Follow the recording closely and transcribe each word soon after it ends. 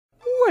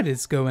What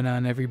is going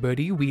on,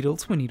 everybody?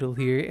 WeedleTwineedle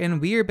here,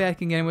 and we are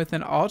back again with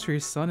an Ultra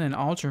Sun and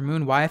Ultra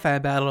Moon Wi-Fi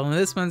battle, and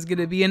this one's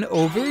gonna be an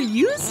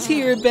overused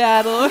tier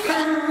battle.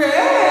 Hooray!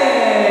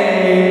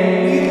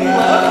 We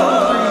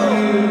love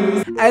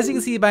overuse! As you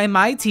can see by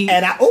my team.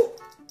 And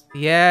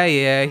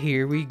yeah,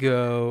 here we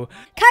go.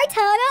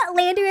 Kartana,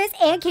 Landorus,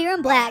 and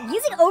Kieran Black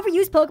using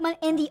overused Pokemon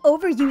in the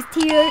overused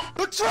tier.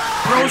 Bro's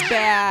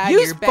bad.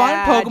 Use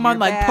fun Pokemon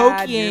like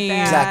Pokémon.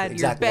 Exactly.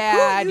 You're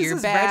bad.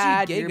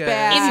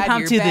 If you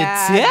come to the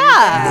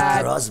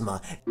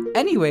top.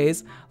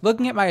 Anyways,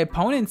 looking at my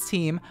opponent's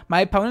team,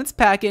 my opponent's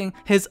packing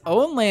his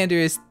own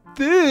Landorus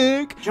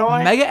thick,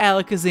 Mega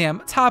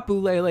Alakazam, Tapu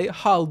Lele,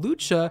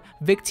 Hawlucha,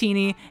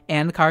 Victini,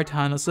 and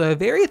Kartana. So a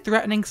very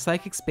threatening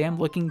psychic spam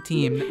looking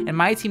team. And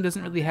my team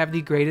doesn't really have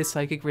the greatest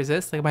psychic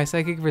resist. Like my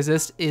psychic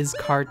resist is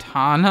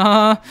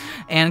Kartana.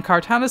 And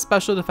Kartana's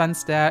special defense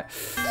stat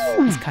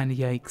is kind of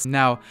yikes.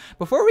 Now,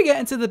 before we get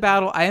into the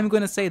battle, I am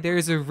going to say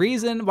there's a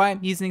reason why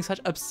I'm using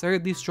such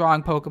absurdly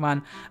strong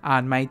Pokemon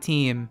on my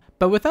team.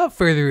 But without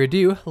further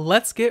ado,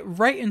 let's get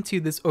right into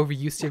this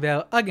overused tier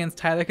battle against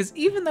Tyler, because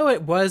even though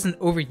it was an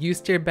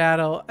overused tier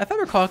battle, if I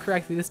recall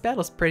correctly, this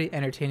battle is pretty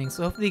entertaining,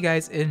 so hopefully you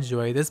guys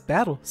enjoy this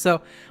battle.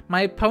 So,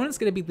 my opponent's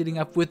going to be leading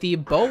up with the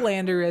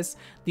Landorus,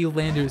 the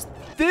Landorus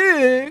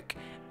Thick,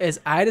 as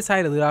I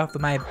decided to lead off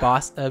with my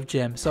Boss of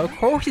Gym. So of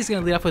course he's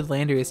going to lead off with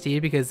Landorus T,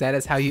 because that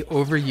is how you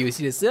overuse.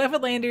 You just lead off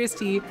with Landorus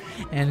T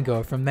and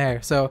go from there.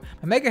 So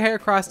my Mega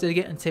Heracross did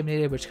get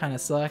intimidated, which kind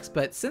of sucks,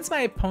 but since my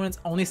opponent's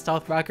only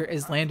Stealth Rocker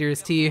is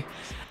Landorus T,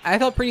 I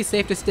felt pretty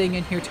safe to staying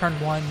in here turn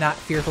 1, not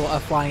fearful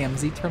of Flying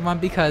MZ turn 1,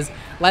 because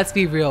let's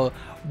be real,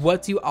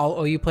 what do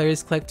all OU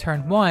players click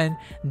turn 1?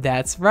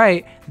 That's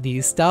right,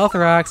 these Stealth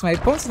Rocks. My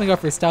opponent's gonna go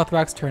for Stealth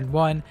Rocks turn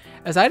 1,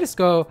 as I just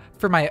go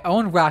for my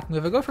own Rock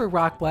move. I go for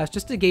Rock Blast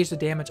just to gauge the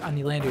damage on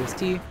the Landorus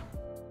T.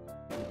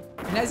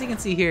 And as you can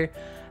see here,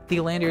 the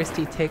Landorus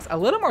T takes a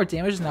little more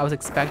damage than I was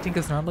expecting,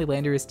 because normally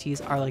Landorus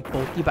Ts are like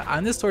bulky, but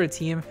on this sort of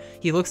team,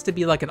 he looks to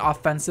be like an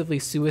offensively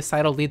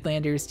suicidal lead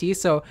Landorus T.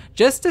 So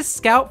just to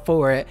scout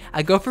for it,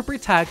 I go for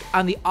Protect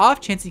on the off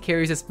chance he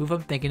carries this move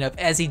I'm thinking of,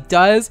 as he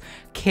does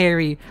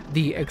carry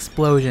the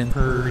Explosion.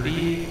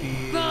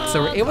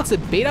 So we're able to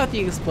bait out the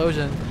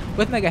Explosion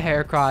with Mega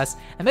Heracross,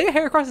 and Mega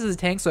Heracross is a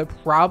tank, so I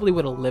probably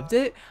would have lived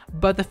it,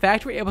 but the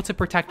fact we're able to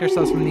protect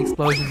ourselves from the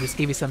Explosion just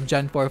gave you some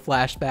Gen 4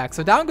 flashback.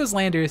 So down goes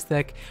Landorus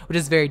Thick, which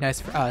is very nice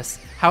for us.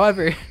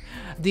 However,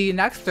 the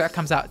next threat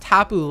comes out,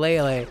 Tapu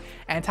Lele.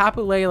 And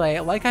Tapu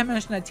Lele, like I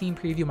mentioned in that team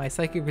preview, my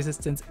psychic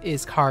resistance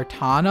is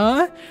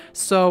Kartana,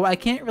 so I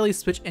can't really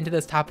switch into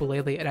this Tapu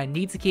Lele, and I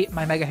need to keep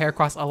my Mega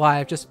Heracross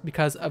alive just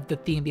because of the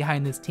theme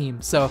behind this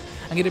team. So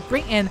I'm going to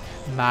bring in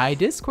my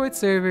Discord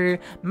server,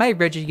 my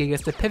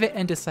Regigigas, to pivot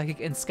into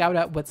Psychic and scout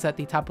out what set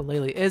the Tapu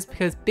Lele is,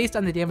 because based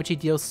on the damage he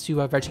deals to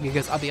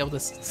Regigigas, I'll be able to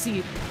see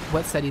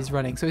what set he's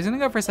running. So he's going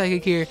to go for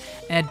Psychic here,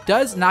 and it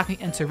does knock me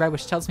into red,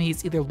 which tells me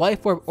he's either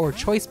Life Orb or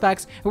Choice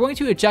Specs. We're going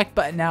to eject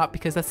button out,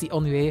 because that's the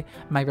only way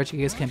my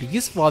Regigigas can be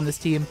useful on this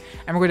team,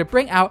 and we're going to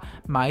bring out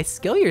my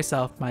Skill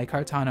Yourself, my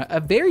Kartana, a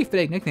very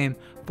fitting nickname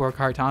for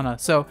Kartana.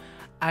 So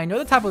I know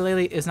the Tapu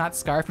Lele is not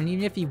Scarf, and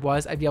even if he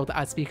was, I'd be able to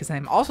outspeed because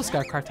I'm also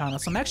Scarf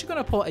Kartana. So I'm actually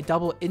going to pull a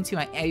double into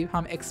my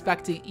Ambipom,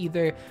 expecting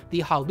either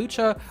the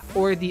Hawlucha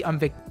or the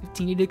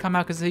Victini to come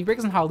out, because if he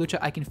brings in Hawlucha,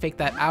 I can fake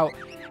that out.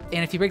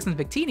 And if he brings in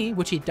Victini,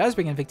 which he does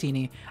bring in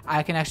Victini,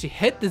 I can actually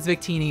hit this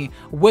Victini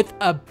with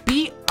a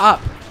Beat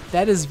Up.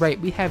 That is right,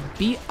 we have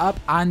Beat Up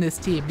on this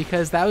team,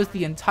 because that was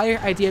the entire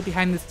idea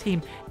behind this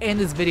team and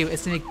this video,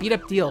 is to make Beat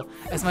Up deal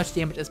as much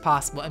damage as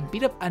possible. And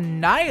Beat Up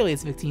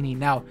annihilates Victini.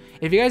 Now,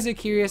 if you guys are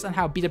curious on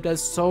how Beat Up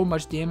does so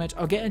much damage,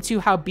 I'll get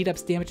into how Beat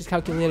Up's damage is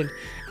calculated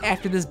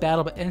after this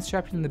battle, but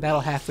interrupting the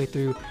battle halfway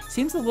through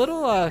seems a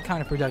little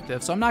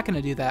counterproductive, so I'm not going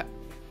to do that.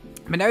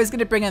 But now he's going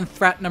to bring in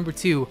threat number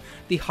 2,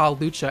 the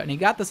Hawlucha, and he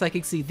got the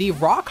Psychic Seed. The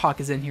Rockhawk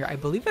is in here. I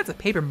believe that's a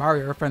Paper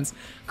Mario reference.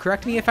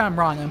 Correct me if I'm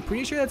wrong. I'm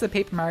pretty sure that's a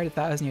Paper Mario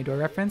 1000 Year Door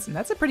reference, and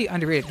that's a pretty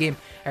underrated game.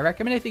 I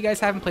recommend if you guys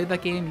haven't played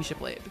that game, you should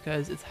play it,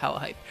 because it's hella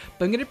hype.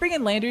 But I'm going to bring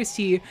in Landorus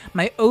T,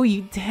 my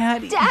OU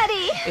daddy.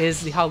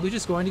 Is the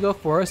Hawlucha's going to go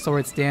for a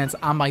Swords Dance.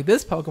 I'm like,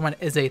 this Pokemon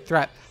is a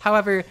threat.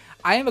 However,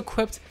 I am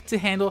equipped to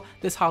handle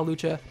this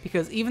Hawlucha,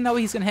 because even though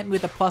he's going to hit me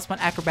with a +1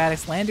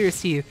 acrobatics, Landorus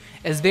T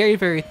is very,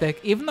 very thick.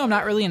 Even though I'm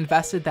not really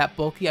invested that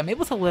bulky, I'm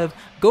able to live,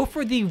 go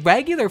for the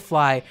regular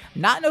fly,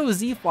 not no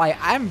Z fly.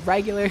 I'm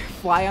regular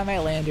fly on my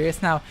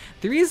Landorus. Now,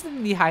 the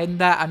reason behind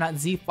that I'm not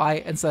Z fly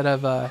instead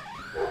of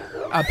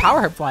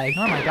Power Herb Fly,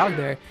 ignore my dog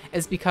there,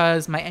 is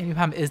because my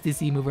Ambipom is the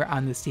Z mover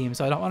on this team.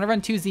 So I don't want to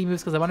run 2 Z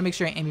moves, because I want to make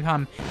sure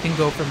Ambipom can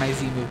go for my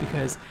Z move,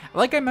 because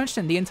like I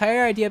mentioned, the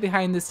entire idea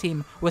behind this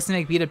team was to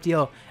make Beat Up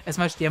deal as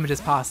much damage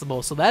as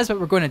possible. So that is what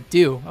we're going to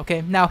do.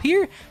 Okay, now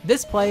here,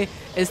 this play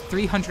is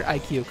 300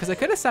 IQ, because I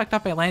could have stacked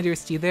up my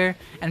Landorus T there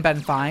and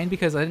been fine,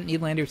 because I didn't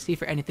need Landorus T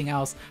for anything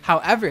else.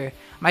 However,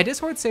 my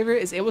Discord server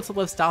is able to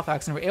live Stealth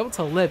Rocks, and we're able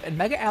to live, and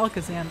Mega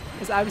Alakazam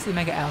is obviously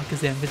Mega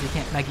Alakazam, because you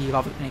can't Mega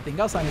Evolve with anything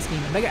else on this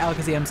team, and Mega Alakazam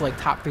Alakazam's like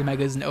top 3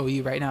 megas in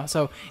OU right now.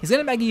 So he's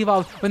gonna Mega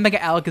Evolve with Mega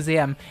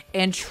Alakazam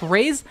and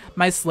trays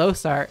my slow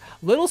start.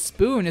 Little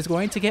Spoon is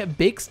going to get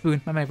Big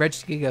Spoon by my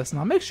Regigigas, and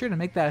I'll make sure to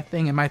make that a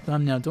thing in my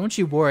thumbnail, don't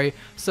you worry.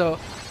 So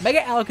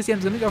Mega Alakazam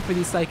is gonna go for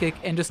the Psychic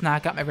and just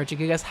knock out my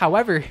Regigigas.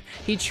 However,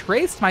 he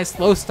traced my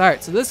slow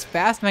start, so this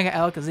fast Mega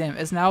Alakazam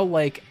is now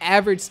like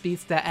average speed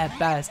stat at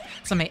best.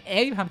 So my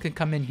Ambipom can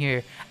come in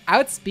here,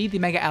 outspeed the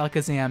Mega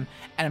Alakazam,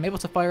 and I'm able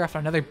to fire off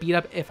another Beat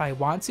Up if I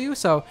want to.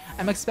 So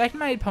I'm expecting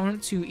my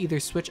opponent to either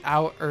switch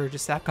out or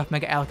just stack off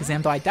Mega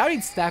Alakazam, though I doubt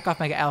he'd stack off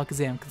Mega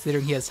Alakazam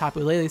considering he has Tapu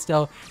Lele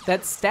still.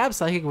 That Stab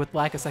Psychic with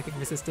lack of Psychic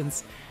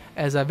resistance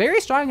is very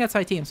strong against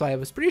my team, so I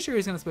was pretty sure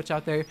he's going to switch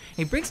out there.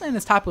 He brings in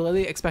his Tapu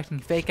Lele expecting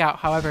Fake Out.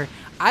 However,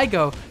 I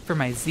go for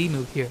my Z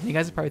move here. You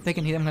guys are probably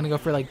thinking I'm going to go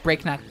for like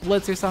Breakneck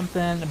Blitz or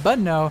something, but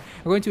no.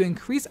 We're going to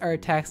increase our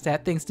attack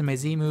stat thanks to my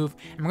Z move,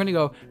 and we're going to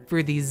go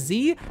for the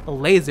Z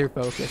Laser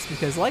Focus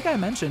because like I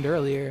mentioned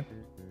earlier,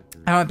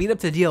 I want Beat Up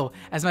to deal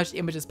as much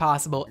damage as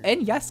possible.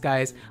 And yes,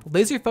 guys,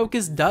 Laser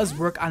Focus does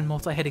work on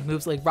multi-hitting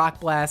moves like Rock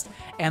Blast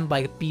and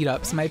like Beat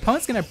Up. So my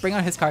opponent's gonna bring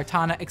out his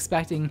Kartana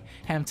expecting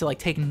him to like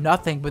take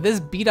nothing. But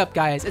this Beat Up,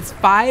 guys, it's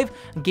 5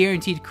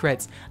 guaranteed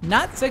crits.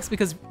 Not 6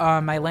 because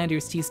my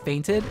Landorus T's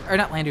fainted. Or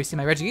not Landorus T,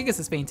 my Regigigas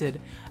is fainted.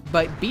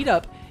 But Beat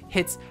Up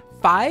hits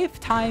 5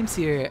 times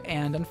here,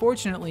 and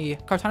unfortunately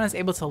Kartana is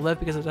able to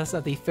live because it does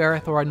have the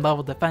Ferrothorn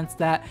level defense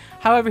stat.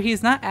 However,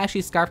 he's not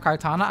actually Scarf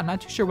Kartana. I'm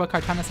not too sure what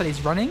Kartana set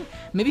he's running.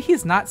 Maybe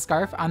he's not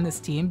Scarf on this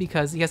team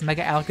because he has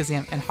Mega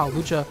Alakazam and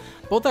Hawlucha.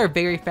 Both are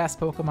very fast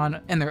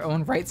Pokemon in their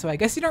own right, so I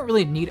guess you don't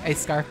really need a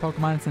Scarf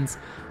Pokemon since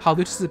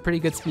Hawlucha is a pretty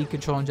good speed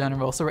control in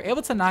general. So we're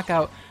able to knock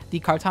out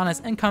the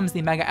Kartanas, and comes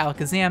the Mega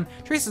Alakazam,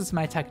 traces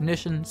my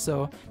Technician,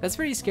 so that's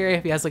pretty scary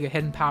if he has like a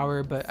hidden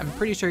power, but I'm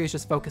pretty sure he's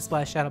just Focus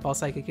Splash, Shadow Ball,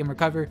 Psychic, and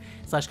Recover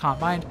 / Calm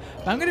Mind.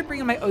 But I'm going to bring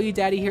in my OU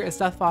Daddy here as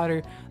Death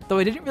Fodder, though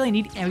I didn't really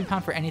need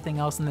Ambipom for anything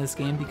else in this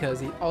game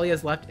because all he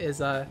has left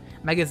is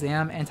Mega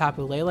Zam and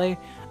Tapu Lele.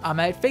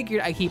 I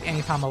figured I'd keep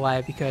Ambipom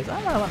alive because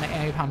I don't want to let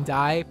my Ambipom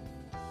die.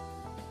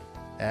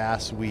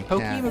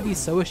 Pokemon would be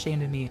so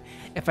ashamed of me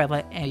if I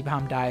let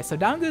Ambipom die. So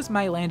down goes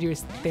my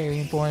Landorus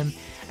Therian form,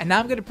 and now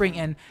I'm going to bring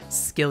in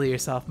Skill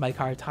Yourself, my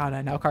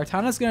Kartana. Now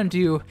Kartana's going to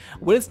do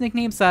what its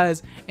nickname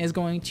says, is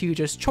going to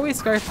just Choice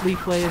Scarf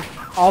Leaf Blade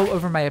all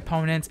over my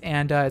opponent,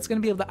 and it's going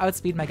to be able to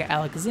outspeed Mega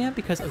Alakazam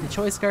because of the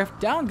Choice Scarf.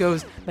 Down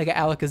goes Mega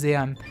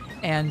Alakazam,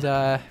 and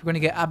we're going to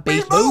get a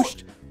base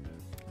boost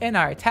in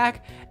our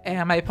attack,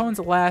 and my opponent's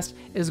last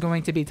is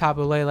going to be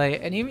Tapu Lele,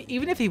 and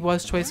even if he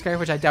was Choice Scarf,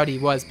 which I doubt he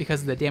was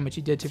because of the damage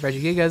he did to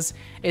Regigigas,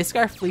 a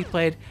Scarf Leaf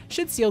Blade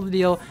should seal the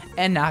deal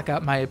and knock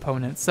out my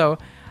opponent. So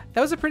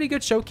that was a pretty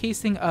good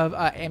showcasing of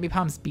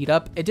Ambipom's Beat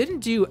Up. It didn't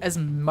do as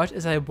much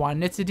as I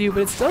wanted it to do,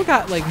 but it still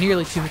got like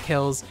nearly 2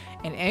 kills,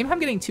 and Ambipom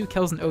getting 2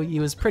 kills in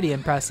OU is pretty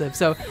impressive.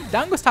 So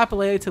down goes Tapu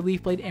Lele to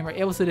Leaf Blade, and we're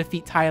able to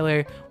defeat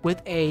Tyler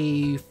with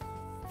a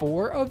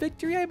 4-0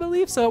 victory, I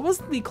believe. So it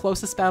wasn't the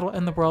closest battle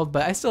in the world,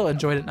 but I still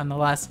enjoyed it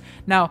nonetheless.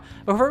 Now,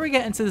 before we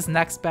get into this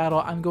next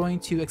battle, I'm going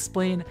to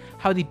explain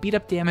how the Beat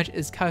Up damage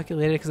is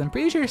calculated because I'm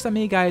pretty sure some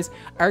of you guys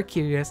are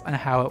curious on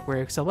how it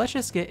works. So let's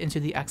just get into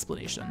the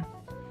explanation.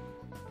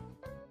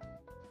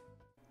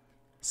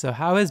 So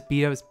how is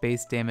Beat Up's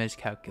base damage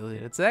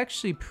calculated? It's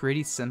actually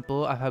pretty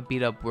simple of how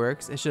Beat Up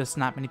works. It's just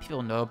not many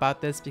people know about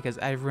this because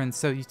everyone's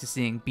so used to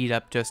seeing Beat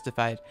Up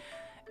justified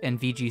in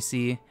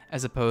VGC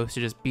as opposed to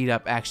just Beat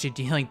Up actually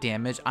dealing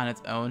damage on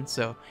its own.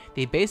 So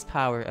the base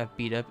power of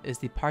Beat Up is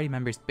the party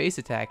member's base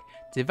attack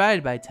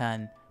divided by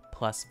 10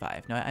 plus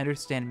 5. Now I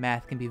understand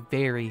math can be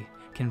very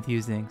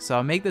confusing, so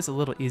I'll make this a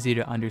little easier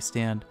to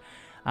understand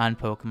on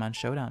Pokemon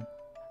Showdown.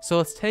 So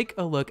let's take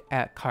a look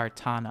at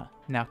Kartana.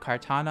 Now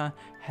Kartana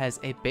has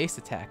a base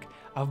attack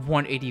of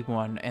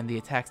 181 and the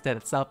attack stat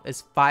itself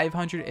is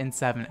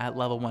 507 at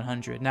level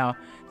 100. Now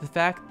the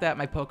fact that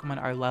my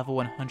Pokemon are level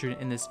 100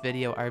 in this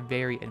video are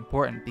very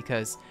important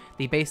because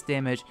the base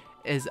damage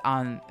is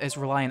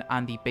relying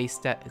on the base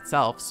stat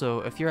itself.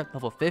 So if you're at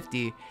level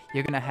 50,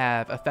 you're gonna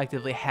have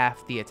effectively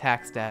half the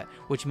attack stat,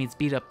 which means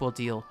Beat Up will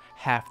deal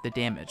half the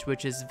damage,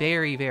 which is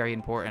very, very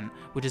important,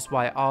 which is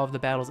why all of the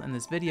battles in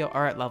this video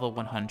are at level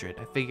 100.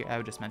 I figured I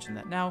would just mention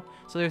that now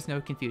so there's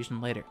no confusion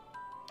later.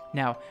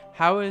 Now,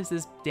 how is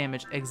this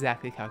damage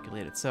exactly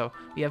calculated? So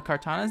we have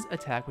Kartana's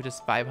attack, which is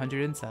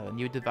 507.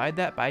 You divide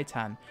that by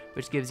 10,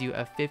 which gives you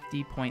a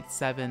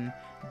 50.7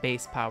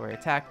 base power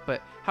attack.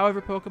 But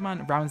however,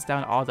 Pokemon rounds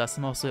down all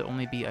decimals, so it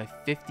only be a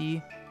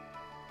 50.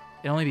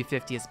 It'll only be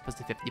 50 as opposed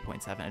to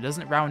 50.7. It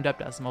doesn't round up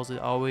decimals, it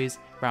always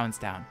rounds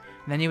down.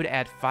 And then you would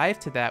add 5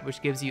 to that,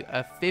 which gives you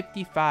a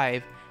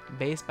 55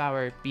 base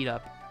power Beat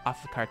Up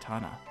off of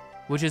Kartana,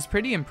 which is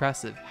pretty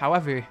impressive.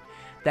 However,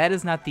 that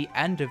is not the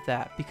end of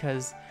that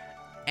because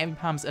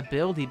Ambipom's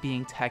ability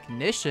being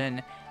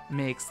Technician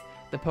makes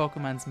the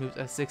Pokemon's moves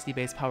of 60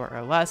 base power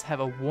or less have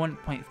a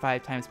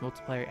 1.5 times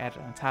multiplier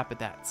added on top of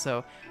that.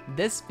 So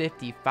this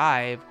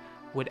 55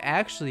 would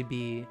actually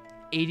be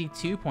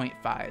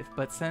 82.5,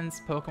 but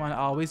since Pokemon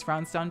always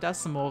rounds down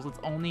decimals, it's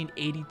only an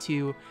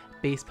 82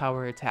 base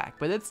power attack,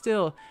 but it's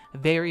still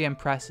very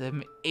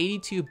impressive.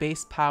 82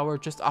 base power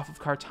just off of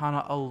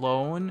Kartana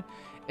alone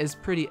is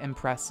pretty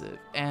impressive,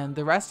 and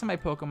the rest of my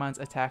Pokemon's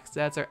attack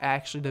stats are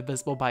actually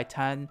divisible by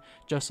 10,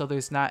 just so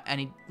there's not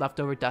any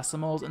leftover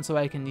decimals, and so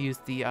I can use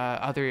the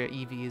other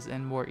EVs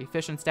and more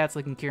efficient stats.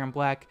 Like in Kieran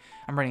Black,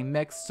 I'm running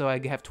mixed, so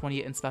I have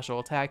 28 in special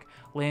attack.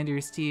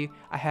 Landorus T,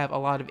 I have a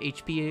lot of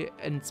HP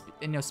and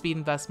speed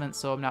investment,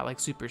 so I'm not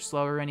like super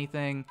slow or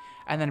anything.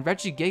 And then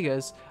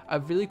Regigigas, a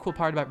really cool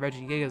part about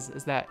Regigigas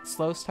is that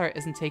slow start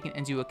isn't taken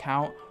into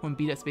account when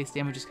beat up space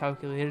damage is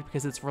calculated,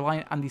 because it's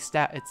reliant on the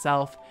stat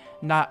itself,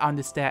 not on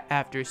the stat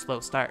after slow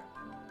start.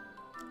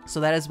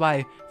 So that is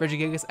why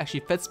Regigigas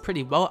actually fits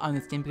pretty well on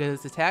this team, because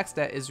its attack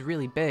stat is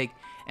really big,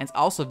 and it's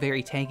also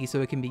very tanky,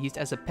 so it can be used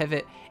as a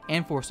pivot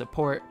and for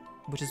support,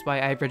 which is why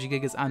I have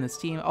Regigigas on this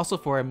team. Also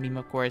for a meme,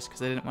 of course,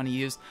 because I didn't want to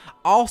use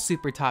all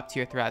super top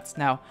tier threats.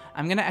 Now,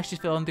 I'm going to actually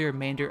fill in the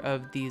remainder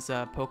of these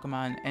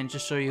Pokemon and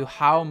just show you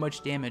how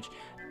much damage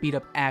Beat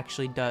Up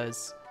actually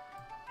does.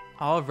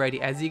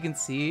 Alrighty, as you can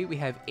see, we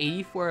have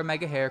 84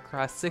 Mega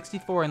Heracross,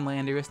 64 in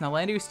Landorus. Now,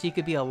 Landorus T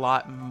could be a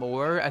lot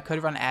more. I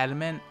could run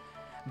Adamant,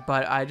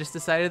 but I just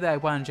decided that I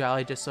wanted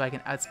Jolly just so I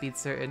can outspeed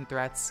certain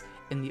threats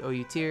in the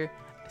OU tier.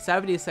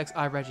 76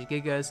 on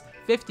Regigigas,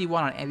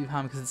 51 on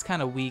Ambipom because it's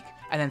kind of weak,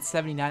 and then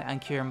 79 on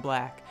Kieran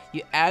Black.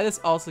 You add this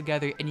all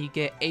together and you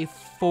get a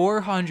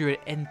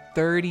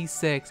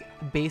 436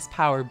 base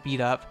power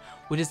Beat Up,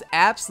 which is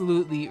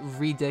absolutely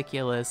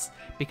ridiculous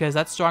because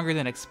that's stronger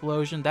than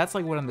Explosion. That's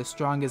like one of the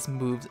strongest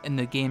moves in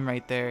the game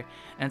right there,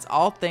 and it's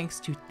all thanks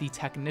to the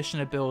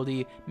Technician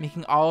ability,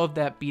 making all of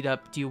that Beat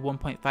Up do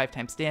 1.5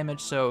 times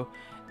damage, so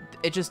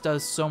it just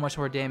does so much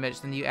more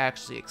damage than you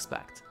actually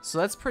expect. So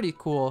that's pretty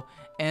cool,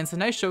 and it's a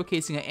nice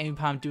showcasing of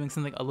Ambipom doing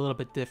something a little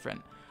bit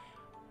different.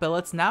 But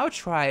let's now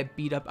try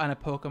Beat Up on a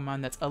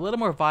Pokemon that's a little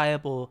more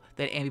viable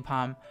than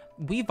Ambipom.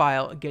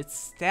 Weavile gets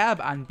Stab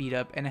on Beat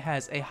Up, and it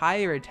has a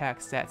higher attack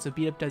stat, so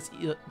Beat Up does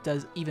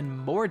even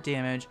more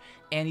damage,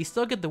 and you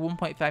still get the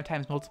 1.5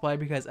 times multiplier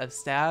because of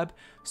Stab.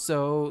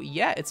 So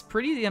yeah, it's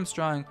pretty damn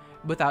strong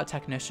without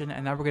Technician,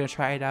 and now we're going to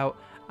try it out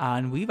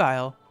on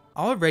Weavile.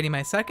 Alrighty,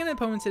 my second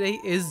opponent today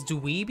is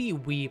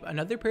Dweeby Weeb,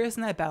 another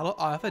person I battle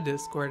off of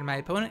Discord. My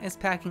opponent is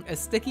packing a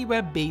Sticky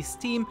Web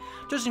based team.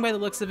 Judging by the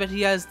looks of it,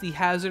 he has the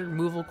Hazard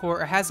Removal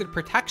Core, or Hazard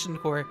Protection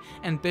Core,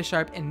 and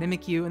Bisharp and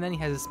Mimikyu, and then he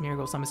has a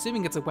Smeargle, so I'm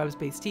assuming it's a Webs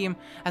based team,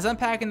 as I'm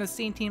packing the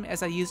same team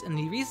as I used in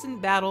the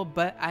recent battle,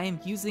 but I am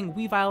using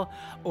Weavile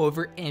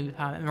over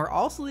Ambipom, and we're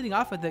also leading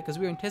off with it because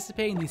we're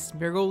anticipating the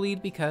Smeargle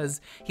lead because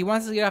he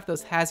wants to get off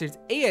those hazards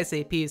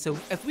ASAP, so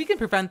if we can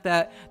prevent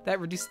that, that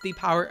reduces the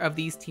power of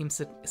these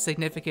teams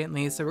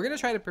significantly. So we're going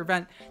to try to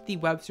prevent the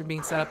webs from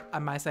being set up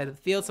on my side of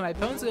the field. So my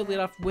opponent's going to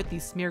lead off with the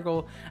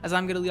Smeargle, as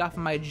I'm going to lead off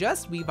with my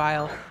Just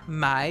Weavile,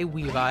 my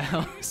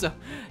Weavile. So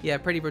yeah,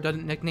 pretty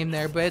redundant nickname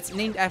there, but it's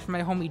named after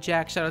my homie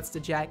Jack. Shoutouts to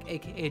Jack,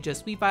 aka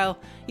Just Weavile.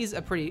 He's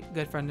a pretty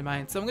good friend of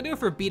mine. So I'm going to go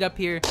for Beat Up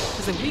here,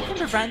 because if we can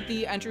prevent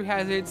the entry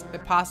hazards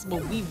if possible,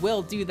 we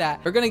will do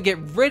that. We're going to get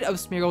rid of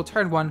Smeargle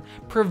turn 1,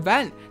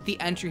 prevent the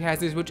entry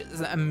hazards, which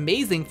is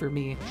amazing for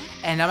me.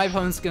 And now my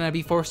opponent's going to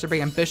be forced to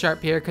bring in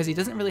Bisharp here, because he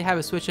doesn't really have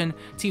a switch in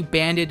to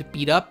Banded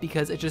Beat Up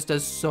because it just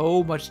does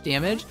so much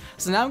damage.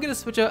 So now I'm going to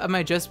switch out of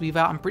my Just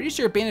Weavile. I'm pretty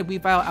sure Banded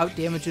Weavile out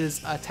damages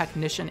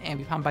Technician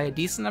Ambipom by a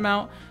decent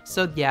amount.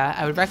 So yeah,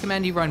 I would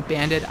recommend you run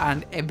Banded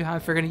on Ambipom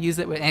if you're going to use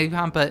it with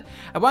Ambipom, but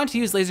I wanted to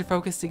use Laser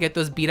Focus to get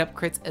those Beat Up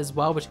crits as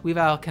well, which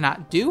Weavile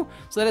cannot do.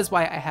 So that is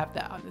why I have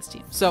that on this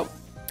team. So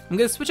I'm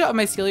going to switch out of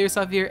my Seal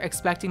Yourself here,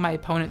 expecting my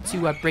opponent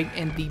to bring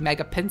in the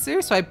Mega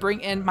Pinsir. So I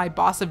bring in my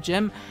Boss of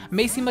Gym.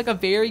 May seem like a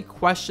very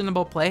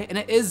questionable play, and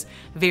it is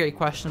very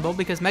questionable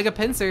because Mega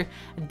Pinsir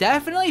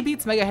definitely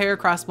beats Mega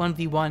Heracross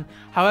 1v1.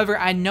 However,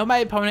 I know my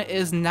opponent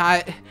is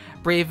not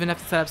brave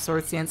enough to set up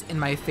Sword Stance in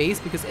my face,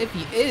 because if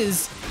he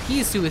is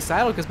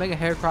suicidal, because Mega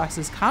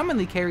Heracrosses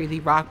commonly carry the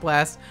Rock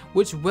Blast,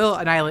 which will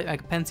annihilate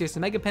Mega Pinsir. So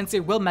Mega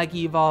Pinsir will Mega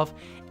Evolve,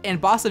 and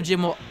Boss of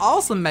Gym will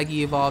also Mega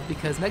Evolve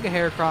because Mega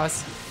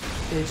Heracross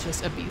is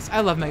just a beast. I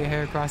love Mega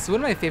Heracross. It's one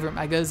of my favorite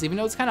Megas, even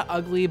though it's kind of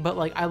ugly, but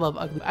like I love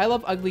ugly. I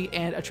love ugly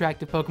and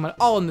attractive Pokemon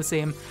all in the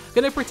same.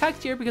 Gonna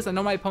protect here because I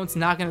know my opponent's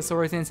not gonna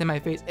Sword Dance in my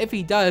face. If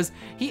he does,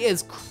 he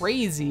is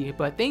crazy,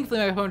 but thankfully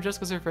my opponent just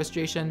goes for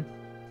frustration.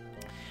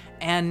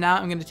 And now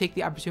I'm going to take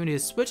the opportunity to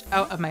switch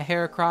out of my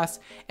Heracross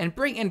and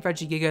bring in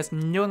Regigigas,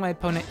 knowing my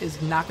opponent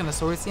is not going to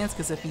Sword Stance,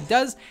 because if he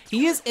does,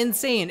 he is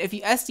insane. If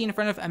you SD in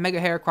front of a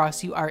Mega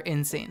Heracross, you are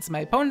insane. So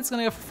my opponent's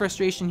going to go for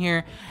frustration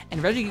here, and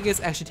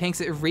Regigigas actually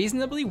tanks it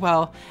reasonably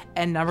well,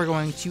 and now we're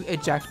going to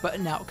eject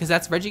button out, because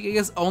that's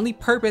Regigigas' only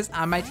purpose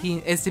on my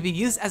team, is to be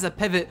used as a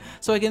pivot,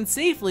 so I can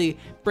safely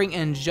bring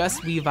in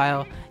Just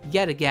Weavile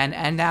yet again.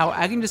 And now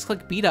I can just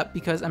click Beat Up,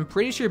 because I'm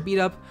pretty sure Beat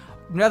Up,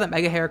 now that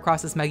Mega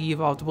Heracross is Mega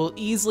Evolved, will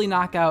easily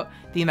knock out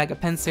the Mega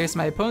Pinsir. So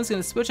my opponent's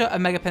going to switch out a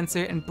Mega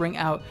Pinsir and bring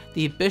out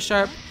the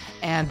Bisharp.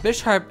 And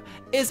Bisharp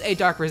is a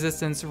Dark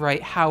Resistance,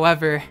 right?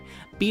 However,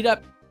 Beat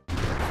Up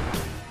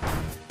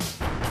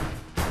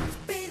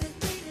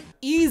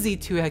easy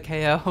 2-hit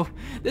KO.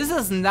 This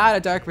is not a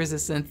dark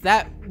resistance.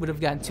 That would have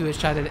gotten 2-hit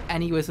shotted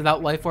anyways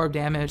without life orb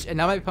damage. And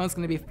now my opponent's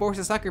going to be forced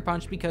to sucker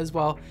punch because,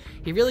 well,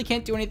 he really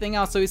can't do anything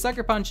else. So he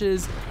sucker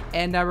punches,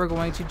 and now we're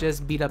going to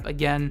just beat up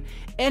again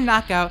and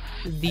knock out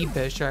the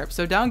Bisharp.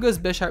 So down goes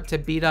Bisharp to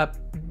beat up.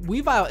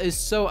 Weavile is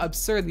so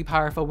absurdly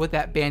powerful with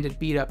that banded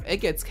beat up. It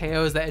gets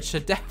KOs that it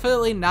should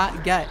definitely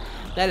not get.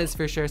 That is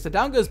for sure. So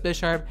down goes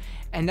Bisharp,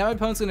 and now my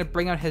opponent's going to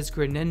bring out his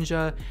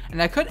Greninja,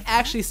 and I could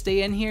actually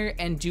stay in here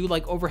and do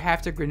like over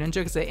half to Greninja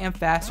because I am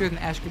faster than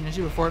Ash Greninja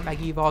before it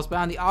Mega Evolves, but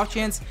on the off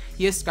chance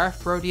he is Scarf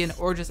Protean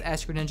or just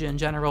Ash Greninja in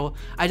general,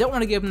 I don't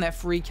want to give him that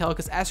free kill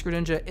because Ash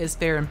Greninja is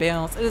fair and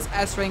balanced. It is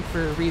S rank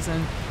for a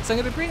reason, so I'm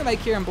going to bring in my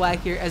Kieran Black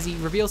here as he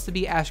reveals to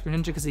be Ash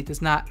Greninja because he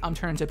does not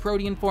turn into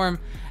Protean form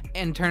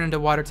and turn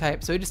into water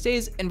type, so he just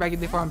stays in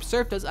regular form.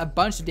 Surf does a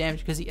bunch of damage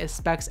because he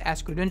expects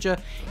Ash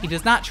Greninja. He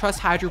does not trust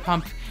Hydro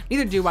Pump,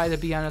 neither do I, to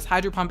be honest.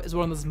 Hydro Pump is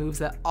one of those moves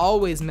that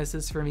always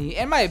misses for me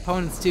and my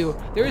opponents too.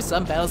 There are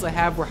some battles I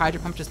have where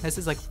Hydro Pump just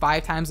misses like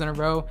 5 times in a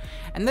row,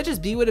 and that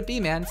just be what it be,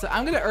 man. So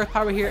I'm gonna Earth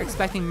Power here,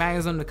 expecting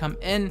Magnezone to come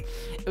in.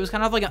 It was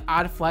kind of like an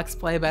odd flex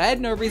play, but I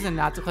had no reason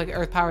not to click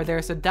Earth Power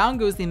there, so down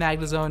goes the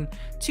Magnezone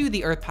to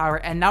the Earth Power,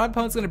 and now my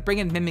opponent's gonna bring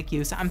in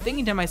Mimikyu. So I'm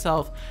thinking to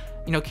myself,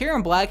 you know,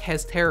 Kieran Black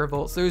has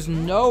Terravolt, so there's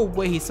no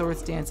way he Sword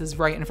Stances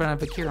right in front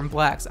of a Kieran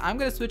Black. So I'm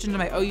going to switch into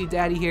my OU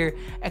Daddy here,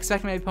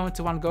 expecting my opponent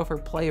to want to go for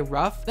play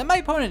rough. Then my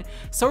opponent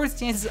Sword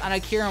Stances on a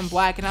Kieran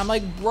Black, and I'm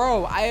like,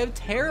 bro, I have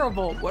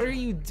Terravolt. What are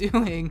you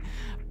doing?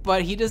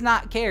 But he does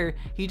not care.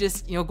 He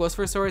just, you know, goes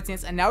for a Sword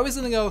Stance, and now he's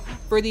going to go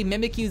for the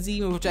Mimikyu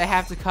Z move, which I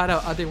have to cut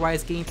out,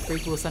 otherwise Game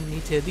Freak will send me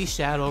to the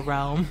Shadow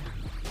Realm.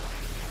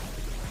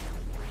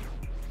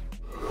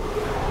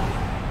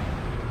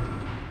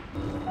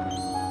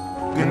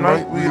 Good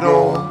night,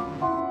 Weedle.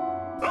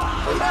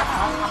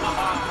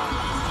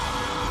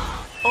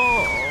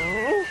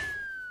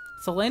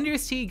 So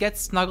Landorus T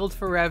gets snuggled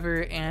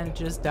forever and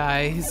just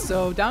dies.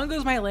 So down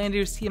goes my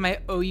Landorus T and my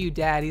OU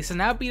Daddy. So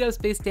now beat up's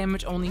base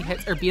damage only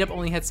hits, or beat up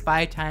only hits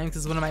 5 times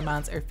because one of my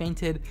mons are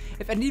fainted.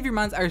 If any of your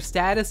mons are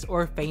status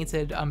or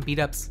fainted beat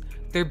ups,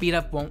 their beat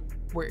up won't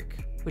work,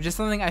 which is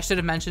something I should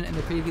have mentioned in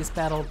the previous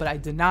battle, but I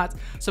did not.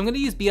 So I'm going to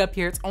use beat up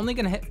here. It's only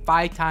going to hit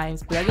 5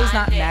 times, but that does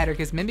not matter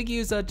because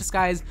Mimikyu's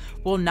disguise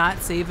will not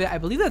save it. I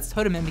believe that's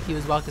Totem Mimikyu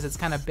as well because it's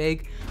kind of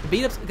big. The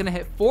beat up's going to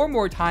hit 4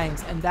 more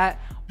times, and that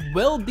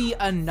will be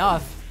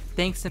enough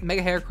thanks to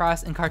Mega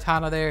Heracross and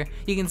Kartana there.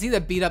 You can see the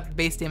beat up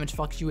base damage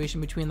fluctuation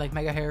between like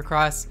Mega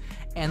Heracross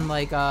and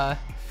like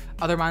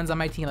other mons on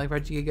my team like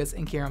Regigigas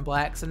and Kieran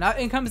Black. So now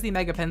in comes the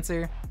Mega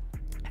Pinsir.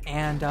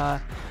 And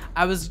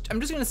I'm just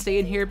going to stay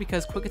in here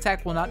because Quick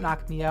Attack will not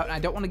knock me out, and I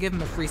don't want to give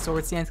him a free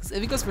Sword Stance because if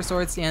he goes for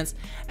Sword Stance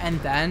and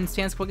then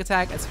stands Quick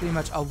Attack, it's pretty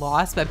much a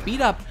loss. But Beat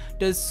Up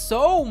does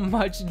so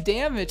much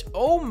damage.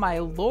 Oh my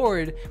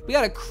lord. We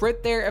got a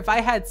crit there. If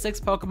I had 6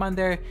 Pokemon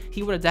there,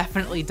 he would have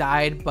definitely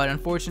died, but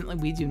unfortunately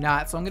we do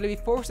not. So I'm going to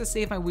be forced to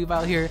save my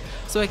Weavile here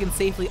so I can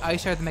safely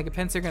Ice Shard the Mega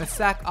Pinsir. Going to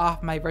sack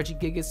off my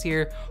Regigigas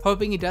here,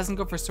 hoping he doesn't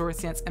go for Sword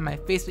Stance in my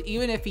face. But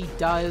even if he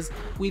does,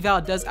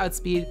 Weavile does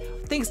outspeed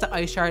thanks to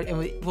Ice Shard, and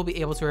we'll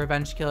be able to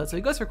revenge kill it. So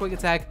he goes for Quick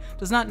Attack,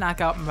 does not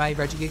knock out my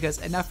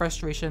Regigigas, and now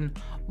Frustration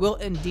will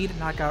indeed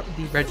knock out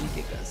the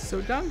Regigigas.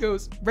 So down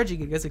goes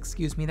Regigigas,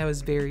 excuse me, that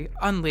was very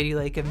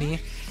unladylike of me.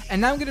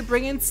 And now I'm going to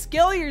bring in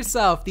Skill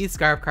Yourself, the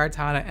Scarf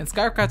Kartana, and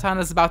Scarf Kartana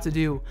is about to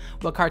do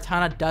what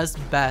Kartana does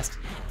best,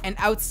 and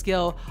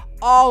outskill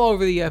all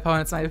over the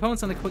opponents. My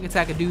opponent's on the Quick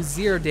Attack and do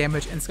 0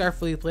 damage, and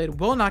Scarf Leaf Blade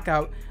will knock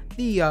out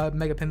the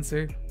Mega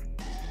Pinsir.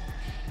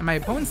 And my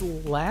opponent's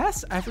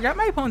last? I forgot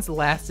my opponent's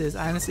last is.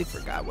 I honestly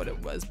forgot what it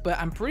was, but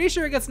I'm pretty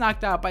sure it gets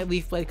knocked out by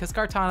Leaf Blade because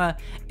Kartana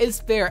is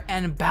fair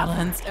and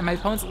balanced. And my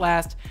opponent's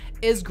last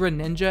is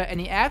Greninja,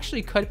 and he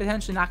actually could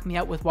potentially knock me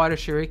out with Water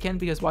Shuriken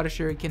because Water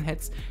Shuriken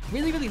hits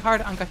really, really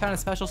hard on Kartana's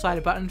special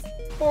side, but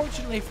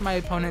unfortunately for my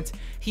opponent,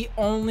 he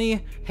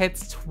only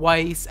hits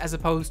twice as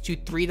opposed to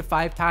 3 to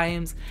 5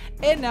 times.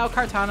 And now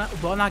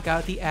Kartana will knock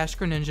out the Ash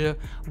Greninja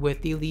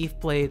with the Leaf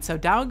Blade. So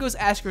down goes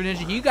Ash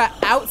Greninja. You got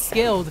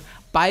outskilled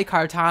by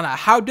Kartana.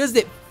 How does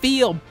it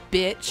feel,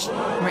 bitch?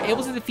 We're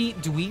able to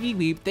defeat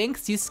Dweeby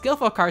thanks to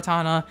skillful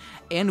Kartana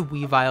and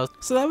Weavile.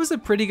 So that was a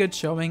pretty good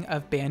showing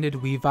of banded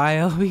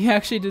Weavile. We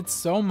actually did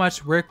so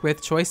much work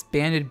with choice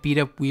banded beat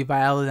up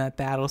Weavile in that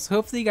battle. So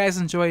hopefully you guys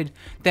enjoyed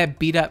that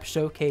beat up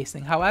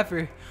showcasing.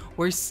 However,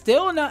 we're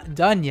still not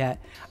done yet.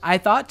 I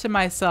thought to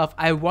myself,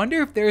 I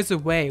wonder if there's a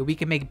way we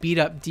can make beat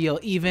up deal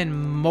even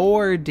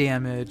more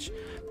damage,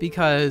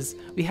 because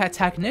we had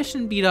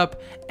Technician beat up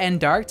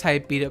and Dark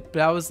type beat up,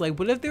 but I was like,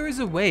 what if there was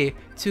a way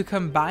to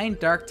combine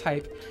Dark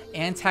type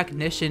and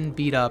Technician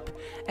beat up?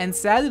 And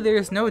sadly,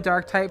 there's no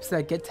Dark types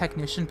that get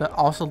Technician but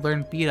also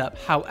learn beat up.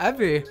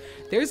 However,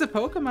 there's a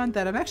Pokemon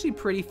that I'm actually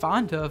pretty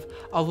fond of,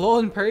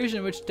 Alolan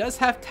Persian, which does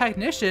have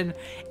Technician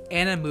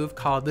and a move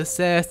called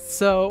Assist.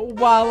 So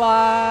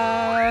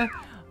voila,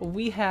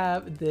 we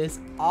have this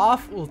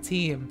awful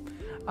team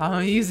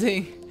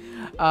using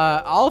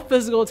all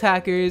physical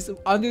attackers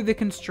under the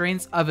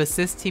constraints of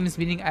assist teams,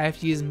 meaning I have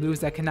to use moves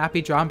that cannot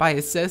be drawn by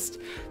assist.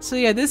 So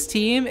yeah, this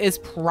team is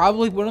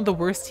probably one of the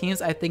worst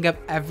teams I think I've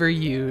ever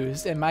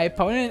used, and my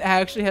opponent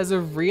actually has a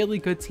really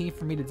good team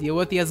for me to deal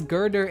with. He has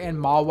Girder and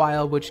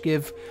Weavile, which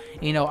give,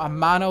 you know, a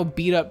mono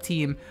beat up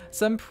team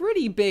some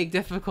pretty big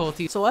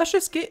difficulty. So let's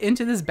just get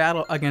into this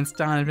battle against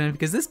Donovan,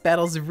 because this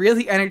battle is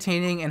really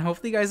entertaining and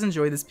hopefully you guys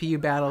enjoy this PU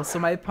battle. So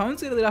my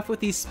opponent's gonna lead off with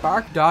the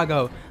Spark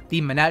Doggo.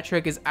 The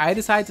Manectric is I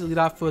decided to lead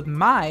off with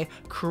my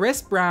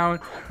Chris Brown,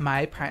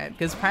 my Primeape,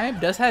 because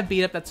Primeape does have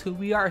beat up. That's who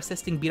we are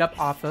assisting beat up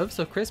off of.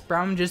 So Chris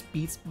Brown just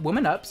beats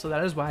women up, so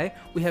that is why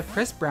we have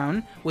Chris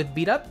Brown with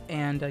beat up,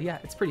 and yeah,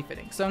 it's pretty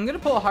fitting. So I'm gonna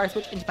pull a hard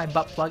switch into my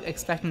butt plug,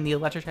 expecting the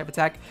electric type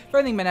attack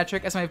for the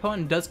Manectric, as my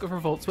opponent does go for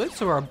volt switch.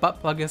 So our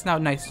butt plug is now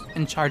nice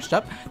and charged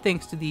up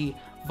thanks to the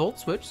volt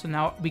switch. So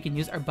now we can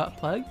use our butt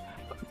plug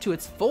to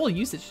its full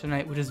usage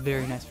tonight, which is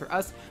very nice for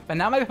us. But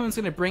now my opponent's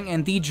gonna bring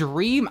in the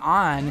Dream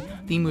On,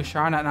 the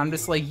Musharna, and I'm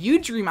just like, you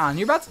Dream On,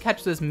 you're about to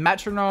catch this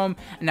Metronome.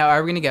 And now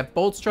are we gonna get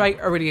Bolt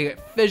Strike? Are we gonna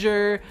get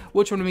Fissure?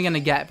 Which one are we gonna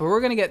get? But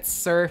we're gonna get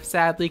Surf,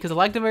 sadly, because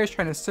Electivire is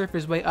trying to surf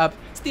his way up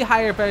to the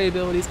higher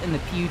variabilities in the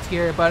PU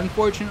tier. But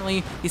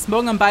unfortunately, the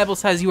Smogon Bible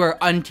says you are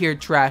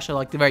untiered trash,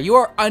 Electivire. You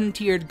are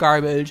untiered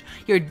garbage.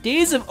 Your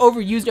days of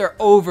overused are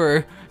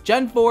over.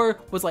 Gen 4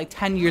 was like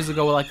 10 years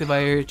ago,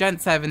 Electivire. Gen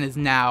 7 is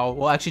now.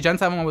 Well, actually, Gen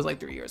 7 was like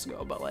 3 years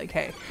ago, but like,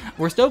 hey,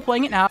 we're still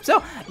playing it now.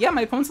 So, yeah,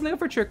 my opponent's gonna go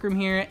for Trick Room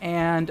here,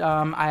 and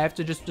I have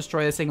to just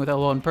destroy this thing with a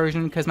Alolan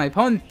Persian, because my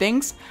opponent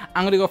thinks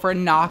I'm gonna go for a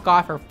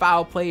knockoff or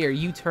foul play or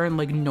U-turn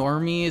like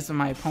normies, and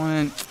my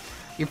opponent...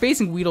 You're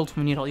facing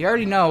WeedleTwineedle. You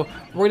already know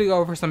we're gonna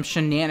go for some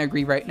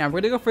shenanigans right now.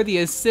 We're gonna go for the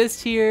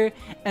assist here,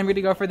 and we're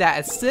gonna go for that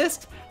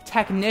assist,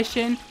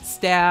 technician,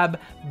 stab,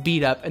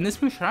 beat up. And this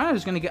Musharna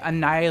is gonna get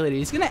annihilated.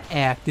 He's gonna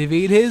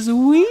activate his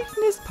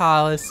weakness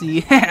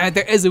policy.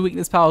 There is a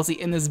weakness policy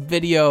in this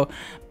video,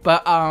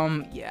 but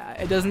yeah,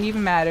 it doesn't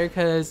even matter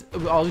because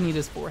all we need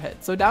is 4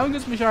 hits. So down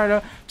goes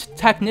Musharna,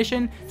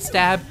 technician,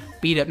 stab,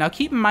 beat up. Now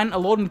keep in mind,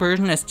 Alolan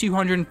Persian has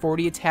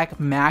 240 attack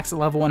max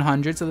level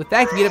 100, so the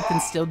fact beat up can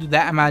still do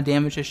that amount of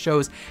damage just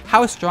shows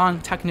how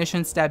strong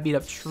technician stab beat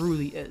up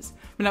truly is.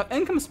 But now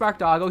in comes Spark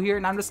Doggo here,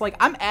 and I'm just like,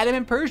 I'm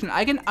Adamant Persian.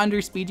 I can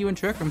underspeed you in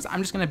Trick Room, so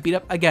I'm just gonna beat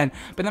up again.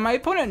 But then my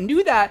opponent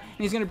knew that, and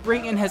he's gonna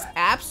bring in his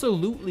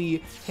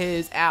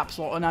his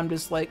Absol, and I'm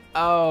just like,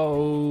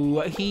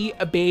 oh, he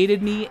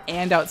baited me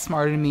and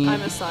outsmarted me.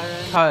 I'm a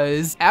siren.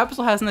 Because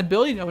Absol has an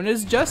ability known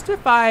as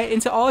Justify.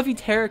 Into all of you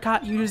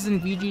Terracotta users in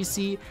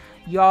VGC,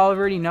 y'all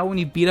already know when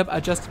you beat up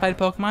a justified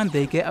Pokemon,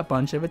 they get a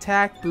bunch of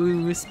attack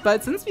boosts.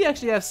 But since we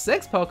actually have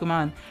 6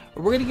 Pokemon,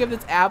 we're gonna give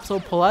this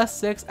Absol plus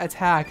 6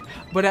 attack,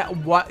 but at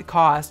what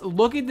cost?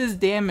 Look at this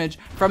damage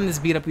from this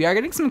beat up. We are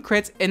getting some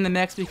crits in the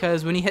mix,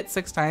 because when you hit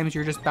 6 times,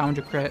 you're just bound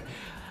to crit.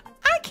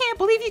 I can't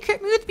believe you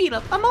crit me with beat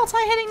up, a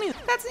multi-hitting move.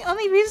 That's the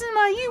only reason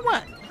why you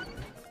won.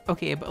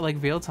 Okay, but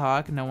like, real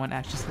talk, no one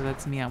actually said that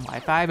to me on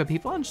Wi-Fi, but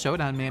people on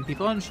Showdown, man,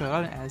 people on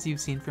Showdown, as you've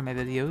seen from my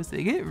videos,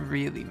 they get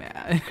really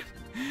mad.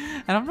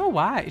 I don't know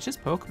why, it's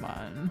just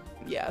Pokemon.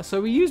 Yeah, so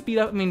we use beat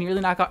up, I mean,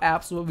 nearly knock out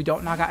Absol, but we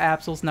don't knock out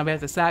Absol, so now we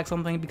have to sack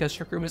something because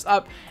Trick Room is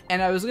up.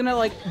 And I was gonna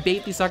like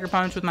bait the Sucker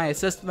Punch with my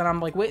assist, but then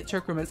I'm like, wait,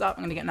 Trick Room is up,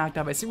 I'm gonna get knocked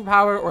out by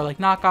Superpower or like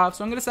knockoff,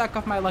 so I'm gonna sack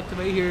off my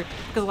Electivire here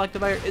because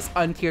Electivire is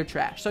untiered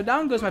trash. So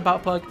down goes my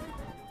butt plug.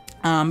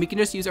 We can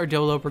just use our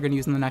Dolo we're gonna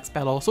use in the next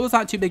battle, so it's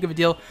not too big of a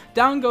deal.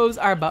 Down goes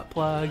our butt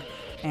plug.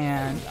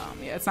 And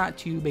yeah, it's not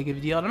too big of a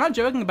deal. And I'm not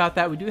joking about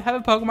that. We do have a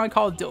Pokemon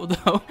called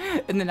Dildo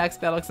in the next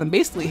battle, because I'm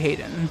basically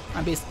Hayden.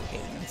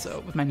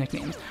 So with my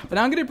nicknames. But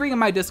now I'm gonna bring in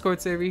my Discord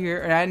server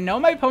here, and I know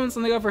my opponent's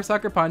gonna go for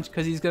Sucker Punch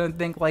because he's gonna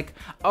think like,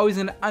 oh, he's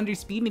gonna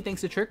underspeed me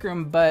thanks to Trick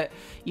Room. But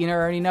you know,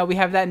 already know we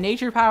have that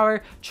Nature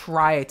Power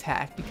Tri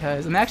Attack,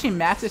 because I'm actually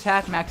max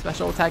attack, max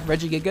special attack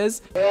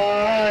Regigigas,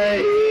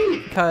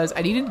 because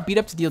I needed beat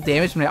up to deal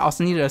damage, but I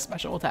also needed a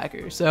special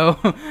attacker. So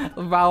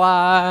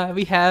voila,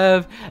 we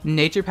have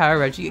Nature Power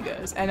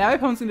Regigigas, and now my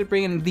opponent's gonna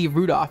bring in the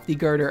Rudolph, the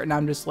Girder, and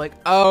I'm just like,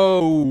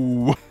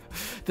 oh.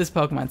 This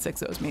Pokemon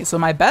 6-0s me. So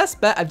my best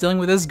bet of dealing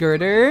with this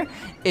Girder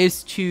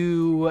is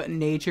to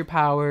Nature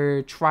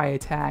Power,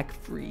 Tri-Attack,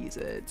 Freeze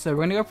it. So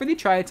we're gonna go for the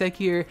Tri-Attack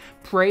here.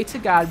 Pray to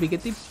God we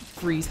get the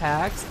Freeze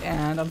hacks,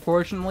 and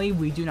unfortunately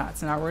we do not.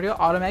 So now we're gonna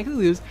automatically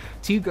lose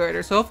to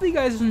Girder. So hopefully you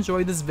guys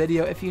enjoyed this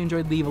video. If you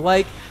enjoyed, leave a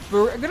like.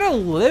 But we're gonna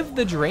live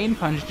the Drain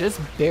Punch just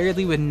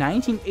barely with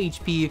 19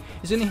 HP.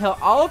 It's gonna heal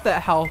all of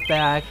that health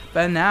back.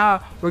 But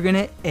now we're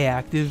gonna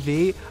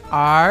activate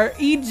our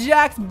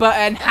Eject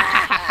button.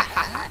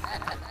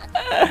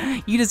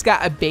 You just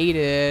got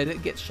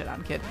baited. Get shit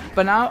on, kid.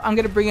 But now I'm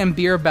gonna bring in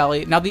Beer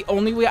Belly. Now the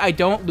only way I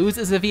don't lose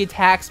is if he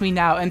attacks me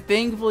now, and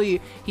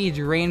thankfully he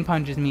Drain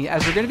Punches me,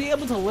 as we're gonna be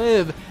able to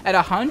live at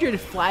 100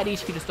 flat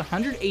HP, just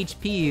 100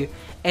 HP.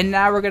 And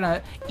now we're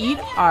gonna eat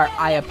our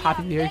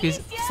Iapapa here,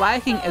 because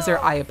slacking is our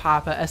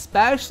Iapapa,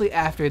 especially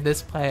after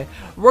this play.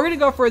 We're gonna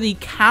go for the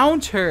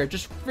counter.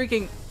 Just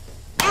freaking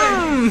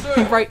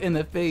right in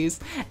the face,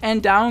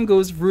 and down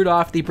goes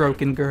Rudolph the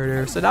Broken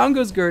Girder. So down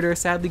goes Girder.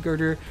 Sadly,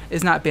 Girder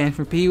is not banned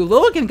from PU.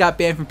 Lilligan got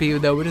banned from PU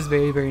though, which is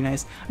very, very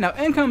nice. Now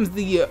in comes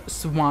the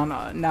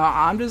Swanna. Now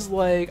I'm just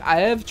like,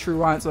 I have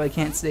True on, so I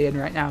can't stay in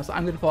right now. So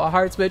I'm gonna pull a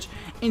Hard Switch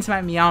into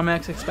my Meow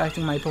Mix,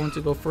 expecting my opponent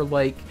to go for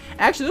like.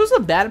 Actually, this was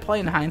a bad play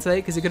in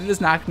hindsight because he could have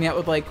just knocked me out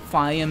with like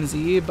Fly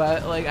MZ,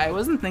 but like I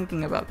wasn't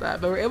thinking about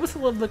that. But we're able to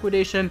live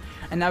Liquidation,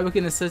 and now we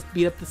can assist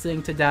beat up this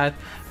thing to death.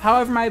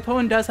 However, my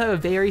opponent does have a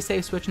very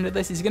safe switch into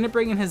this. He's gonna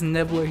bring in his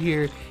Nibbler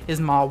here, his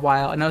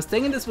Mawile, and I was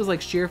thinking this was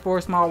like Sheer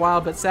Force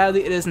Mawile, but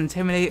sadly it is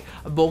Intimidate,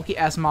 a bulky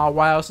ass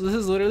Mawile. So this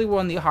is literally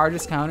one of the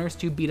hardest counters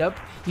to beat up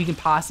you can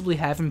possibly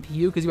have in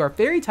PU because you are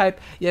Fairy type,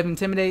 you have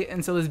Intimidate,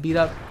 and so this beat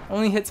up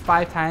only hits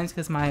 5 times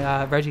because my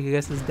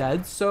Regigigas is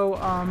dead. So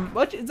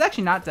well, it's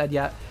actually not dead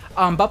yet.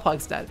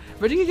 Buttplug's dead.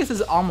 Regigigas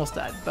is almost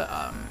dead, but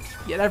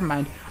yeah, never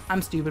mind.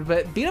 I'm stupid,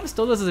 but beat up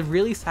still does a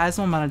really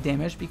sizable amount of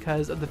damage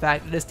because of the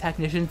fact it is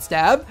Technician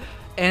Stab,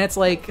 and it's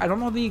like, I don't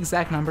know the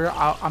exact number,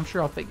 I'm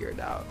sure I'll figure it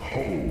out.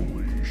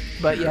 Holy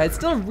shit. But yeah, it's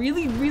still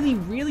really, really,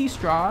 really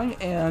strong,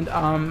 and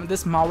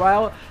this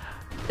Mawile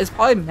is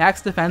probably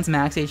max defense,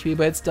 max HP,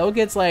 but it still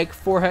gets like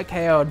 4-hit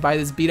KO'd by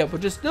this beat up,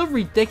 which is still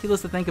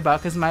ridiculous to think about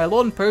because my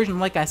Alolan Persian,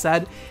 like I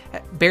said,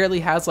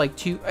 barely has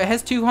like it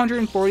has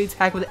 240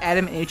 attack with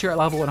Adamant Nature at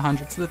level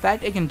 100. So the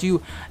fact it can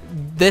do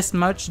this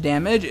much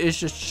damage is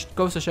just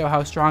goes to show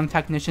how strong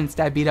Technician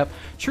Stab beat up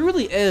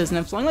truly is. And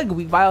if something like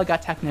Weavile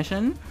got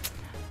Technician,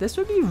 this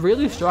would be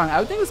really strong. I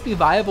would think this would be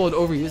viable in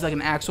overuse, like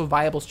an actual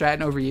viable strat in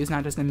overuse,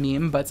 not just a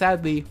meme. But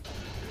sadly,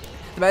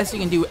 the best you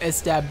can do is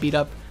Stab beat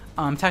up.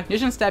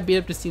 Technician Stab beat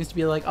up just seems to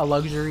be like a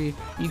luxury.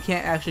 You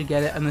can't actually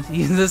get it unless you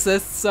use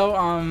assist.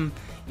 So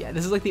yeah,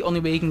 this is like the only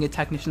way you can get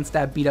Technician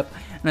Stab beat up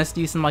unless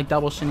you do some like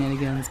double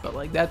shenanigans, but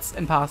like that's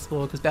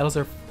impossible because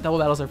double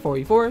battles are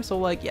 4v4, so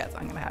like yeah, it's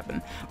not gonna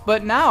happen.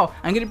 But now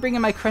I'm gonna bring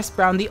in my Chris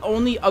Brown, the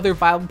only other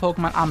viable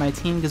Pokemon on my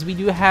team, because we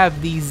do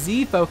have the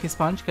Z Focus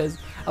Punch, because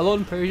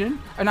Alolan Persian,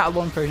 or not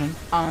Alolan Persian,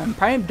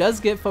 Prime does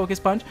get Focus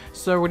Punch,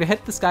 so we're gonna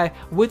hit this guy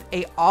with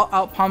a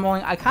all-out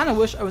pummeling. I kind of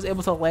wish I was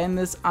able to land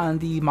this on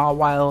the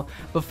Mawile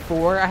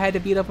before I had to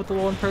beat up with the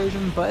Alolan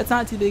Persian, but it's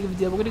not too big of a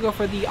deal. We're gonna go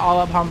for the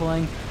all-out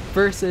pummeling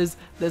versus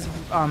this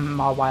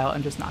Mawile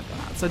and just knock them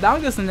out. So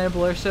down goes the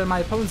Nibbler, so my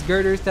opponent's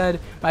Girder's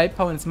dead, my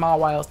opponent's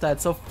Mawile's dead.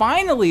 So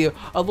finally, a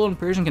Alolan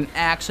Persian can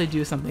actually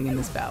do something in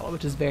this battle,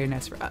 which is very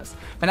nice for us.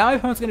 But now my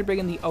opponent's going to bring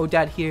in the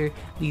Odette here,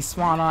 the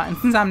Swanna, and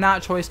since I'm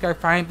not Choice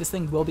Scarf Prime, this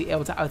thing will be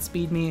able to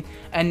outspeed me.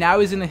 And now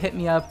he's going to hit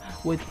me up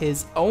with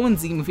his own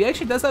Z move. He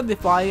actually does have the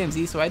Fly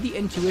MZ, so I had the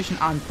intuition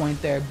on point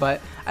there,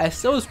 but I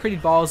still was pretty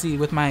ballsy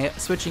with my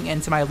switching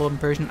into my Alolan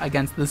Persian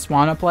against the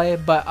Swanna play.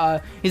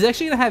 But he's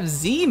actually going to have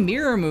Z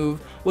Mirror move,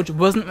 which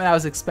wasn't what I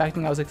was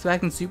expecting. I was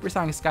expecting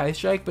Supersonic Sky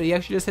Strike, but he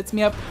actually just hits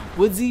me up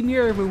with Z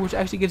Mirror move, which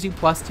actually gives you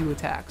 +2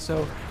 attack.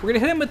 So we're going to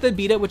hit him with the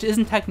Beat Up, which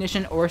isn't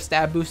Technician or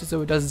Stab boosted,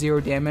 so it does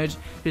 0 damage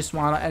to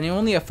Swanna, and you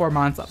only have 4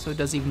 months left, so it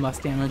does even less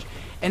damage.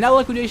 And now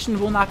Liquidation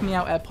will knock me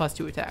out at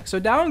 +2 attack. So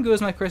down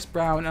goes my Chris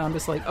Brown, and I'm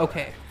just like,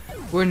 okay,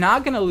 we're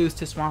not going to lose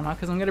to Swanna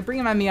because I'm going to bring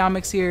in my Meow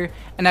Mix here,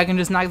 and I can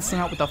just knock this thing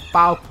out with a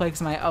Foul Play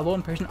because my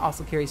Alolan Persian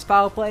also carries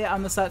Foul Play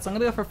on the set, so I'm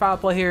going to go for Foul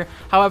Play here.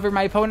 However,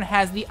 my opponent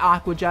has the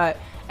Aqua Jet,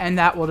 and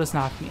that will just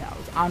knock me out.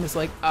 I'm just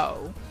like,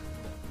 oh.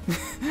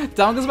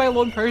 Down goes my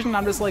Alolan Persian,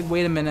 I'm just like,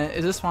 wait a minute,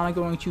 is this Swanna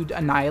going to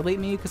annihilate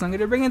me? Because I'm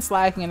going to bring in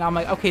Slacking, and I'm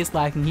like, okay,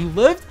 Slacking, you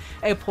lived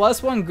a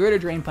 +1 Girder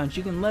Drain Punch,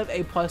 you can live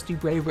a +2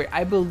 Bravery.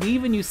 I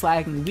believe in you,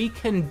 Slacking. We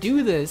can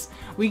do this.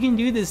 We can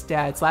do this,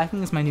 Dad.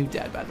 Slacking is my new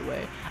dad, by the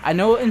way. I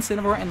know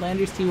Incineroar and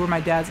Landers T were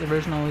my dads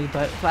originally,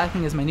 but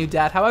Slacking is my new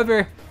dad.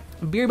 However,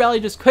 Beer Belly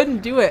just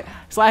couldn't do it.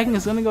 Slacking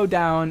is going to go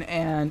down,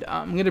 and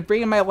I'm going to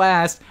bring in my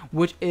last,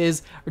 which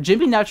is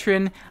Jimpy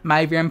Neutron,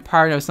 my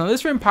Rampardos. Now,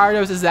 this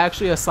Rampardos is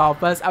actually Assault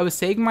Vest. I was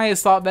taking my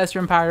Assault Vest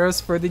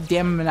Rampardos for the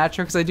damn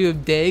Miniature because I do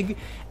have Dig,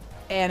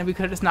 and we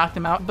could have just knocked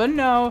him out. But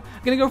no,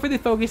 I'm going to go for the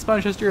Focus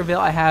Punch just to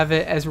reveal I have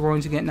it, as we're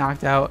going to get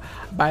knocked out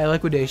by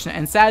Liquidation.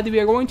 And sadly, we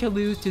are going to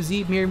lose to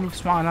Z Mirror Move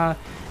Swanna.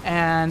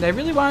 And I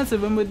really wanted to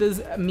win with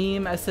this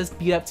meme assist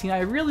beat up team. I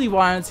really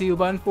wanted to,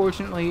 but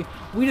unfortunately,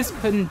 we just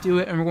couldn't do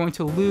it, and we're going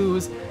to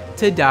lose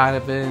to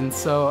Donovan.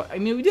 So, I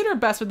mean, we did our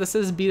best with the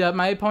assist beat up.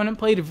 My opponent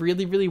played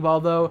really, really well,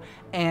 though,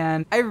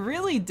 and I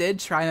really did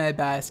try my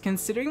best,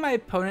 considering my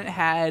opponent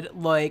had,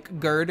 like,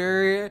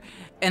 Girder,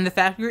 and the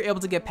fact we were able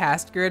to get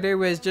past Girder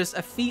was just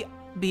a feat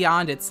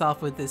beyond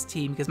itself with this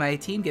team, because my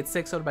team gets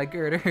 6-0'd by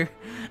Girder.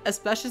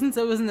 Especially since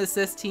it was an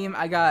assist team,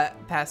 I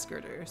got past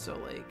Girder, so,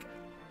 like,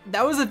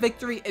 that was a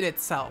victory in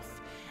itself.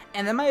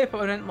 And then my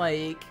opponent,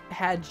 like,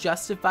 had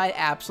Justified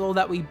Absol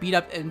that we beat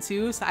up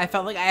into, so I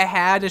felt like I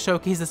had to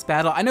showcase this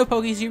battle. I know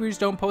PokeStreamers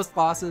don't post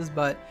losses,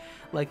 but,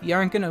 like, you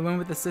aren't gonna win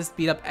with assist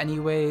beat up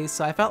anyway,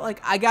 so I felt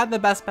like I got the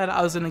best battle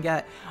I was gonna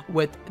get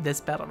with this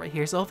battle right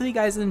here. So hopefully you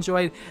guys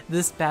enjoyed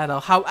this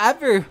battle.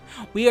 However,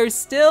 we are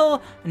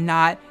still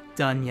not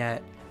done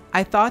yet.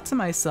 I thought to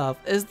myself,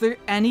 is there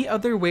any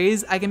other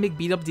ways I can make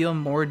Beat Up deal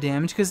more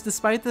damage? Because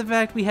despite the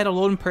fact we had a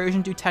Lone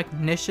Persian do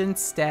Technician,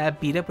 Stab,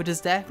 Beat Up, which is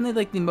definitely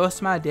like the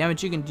most amount of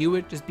damage you can do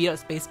with just Beat Up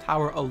space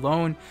power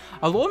alone,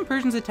 a Lone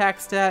Persian's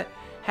attack stat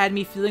had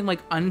me feeling like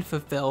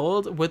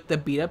unfulfilled with the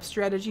Beat Up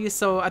strategy.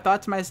 So I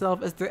thought to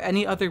myself, is there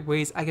any other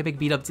ways I can make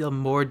Beat Up deal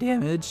more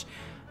damage?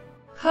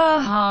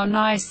 Haha,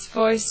 nice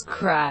voice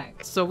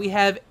crack. So we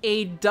have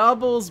a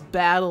doubles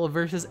battle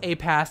versus a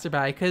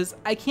passerby, because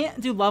I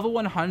can't do level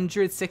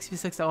 100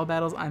 6v6 double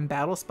battles on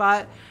Battle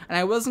Spot, and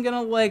I wasn't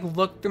gonna like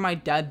look through my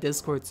dead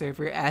Discord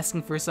server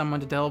asking for someone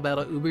to double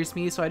battle Ubers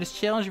me, so I just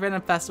challenged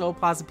random Festival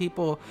Plaza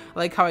people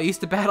like how I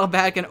used to battle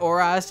back in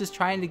Oras, just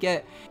trying to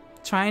get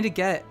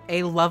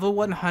a level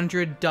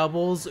 100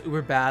 doubles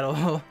Uber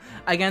battle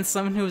against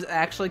someone who is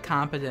actually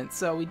competent.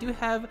 So we do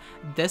have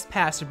this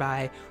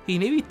passerby who you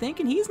may be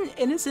thinking he's an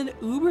innocent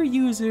Uber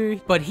user,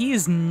 but he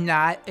is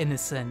not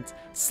innocent.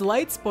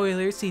 Slight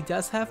spoilers, he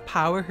does have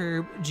Power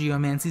Herb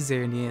Geomancy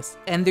Xerneas,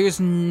 and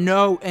there's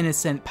no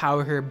innocent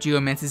Power Herb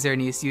Geomancy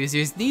Xerneas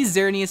users. These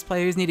Xerneas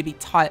players need to be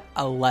taught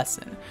a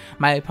lesson.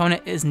 My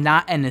opponent is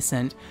not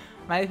innocent.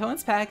 My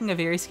opponent's packing a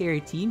very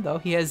scary team though.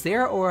 He has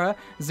Zeraora,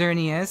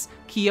 Xerneas,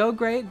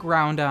 Kyogre,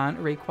 Groudon,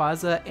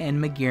 Rayquaza,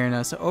 and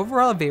Magearna. So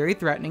overall a very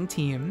threatening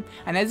team.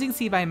 And as you can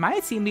see by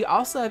my team, we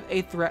also have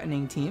a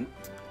threatening team.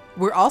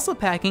 We're also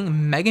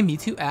packing Mega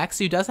Mewtwo X,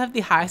 who does have the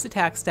highest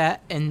attack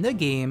stat in the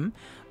game.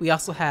 We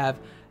also have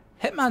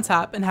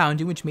Hitmontop and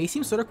Houndoom, which may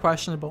seem sort of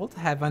questionable to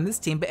have on this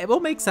team, but it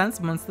will make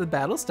sense once the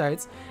battle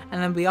starts.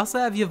 And then we also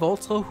have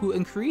Yveltal, who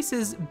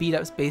increases Beat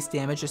Up's base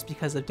damage just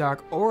because of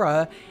Dark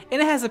Aura,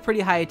 and it has a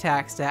pretty high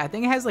attack stat. I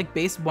think it has like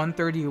base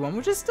 131,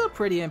 which is still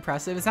pretty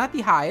impressive. It's not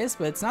the highest,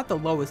 but it's not the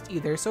lowest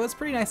either, so it's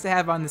pretty nice to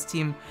have on this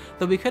team,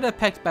 though we could have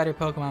picked better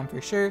Pokemon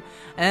for sure.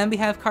 And then we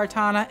have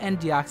Kartana and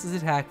Deoxys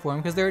attack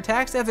form, because their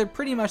attack stats are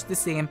pretty much the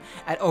same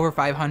at over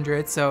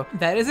 500. So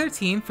that is our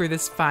team for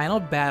this final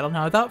battle.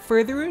 Now without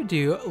further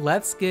ado,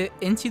 let's get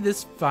into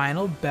this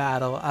final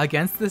battle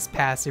against this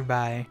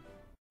passerby.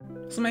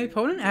 So my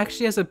opponent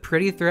actually has a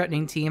pretty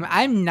threatening team.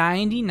 I'm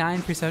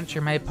 99%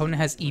 sure my opponent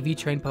has EV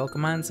trained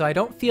Pokemon, so I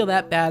don't feel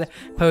that bad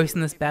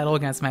posting this battle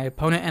against my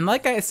opponent. And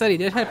like I said, he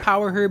did have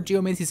Power Herb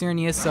Geomancy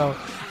Xerneas, so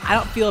I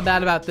don't feel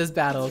bad about this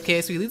battle.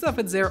 Okay, so he leads off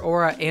with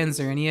Zeraora and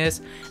Xerneas,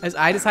 as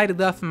I decided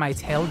to left my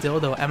Tail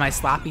Dildo and my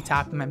Sloppy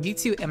Top and my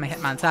Mewtwo and my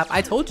Hitmontop.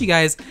 I told you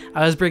guys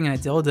I was bringing a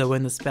Dildo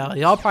in this battle.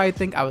 Y'all probably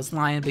think I was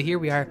lying, but here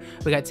we are.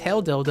 We got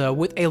Tail Dildo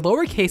with a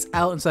lowercase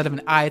L instead of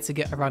an I to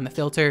get around the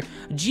filter.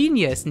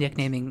 Genius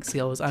nicknaming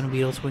skills on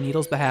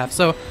WeedleTwineedle's behalf.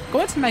 So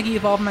going to Mega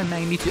Evolve my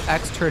Mega Mewtwo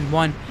X turn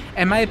 1,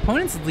 and my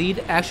opponent's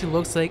lead actually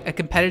looks like a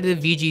competitive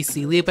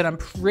VGC lead, but I'm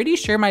pretty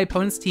sure my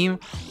opponent's team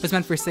was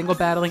meant for single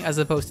battling as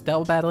opposed to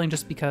double battling,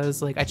 just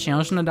because like I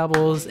challenged him to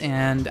doubles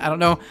and I don't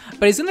know,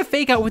 but he's gonna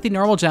fake out with the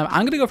normal gem.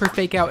 I'm gonna go for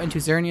fake out into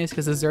Xerneas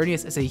because the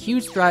Xerneas is a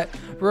huge threat.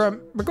 We're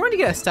going to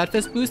get a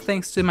Stunfisk boost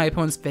thanks to my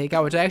opponent's fake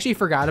out, which I actually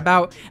forgot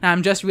about, and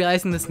I'm just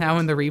realizing this now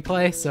in the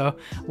replay, so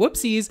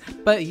whoopsies.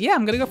 But yeah,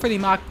 I'm gonna go for the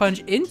Mach Punch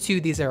into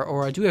the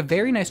Zeraora, do a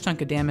very nice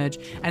chunk of damage,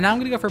 and now I'm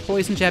gonna go for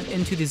Poison Jab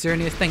into the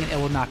Xerneas thing, and it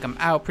will knock him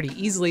out pretty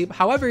easily.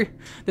 However,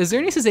 the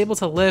Xerneas is able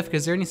to live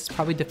because Xerneas is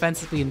probably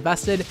defensively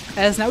invested,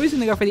 as now he's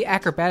gonna go for the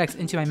Acrobatics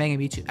into my Mega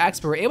Mewtwo X,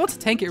 but we're able to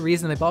tank it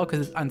reasonably well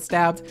because it's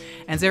unstabbed,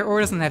 and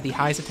Zeraora doesn't have the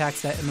highest attack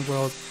stat in the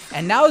world.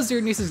 And now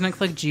Xerneas is gonna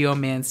click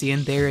Geomancy,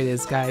 and there it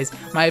is, guys.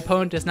 My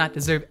opponent does not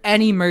deserve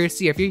any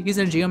mercy. If you're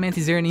using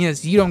Geomancy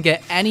Xerneas, you don't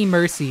get any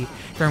mercy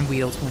from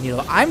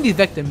WeedleTwineedle. I'm the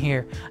victim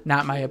here,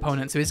 not my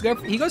opponent. So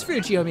he goes for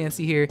the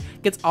Geomancy here,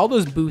 gets all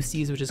those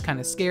boosties, which is kind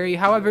of scary.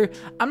 However,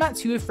 I'm not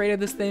too afraid of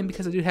this thing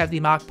because I do have the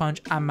Mach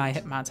Punch on my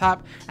Hitmontop,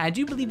 and I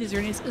do believe the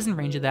Xerneas is in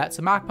range of that,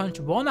 so Mach Punch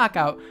will knock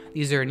out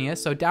the Xerneas.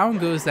 So down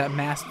goes that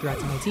mass threat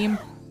to my team.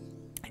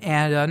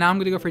 And now I'm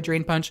going to go for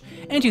Drain Punch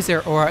into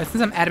Zeraora.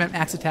 Since I'm Adamant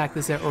Max Attack,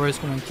 this Zeraora is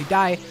going to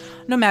die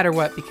no matter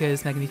what,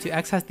 because Mega Mewtwo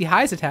X has the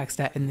highest attack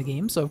stat in the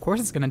game, so of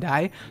course it's going to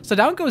die. So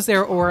down goes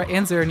Zeraora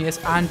and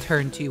Xerneas on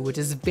turn 2, which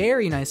is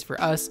very nice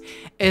for us,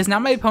 as now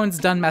my opponent's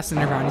done messing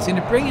around. He's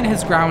going to bring in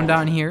his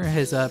Groudon here,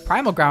 his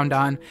Primal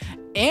Groudon,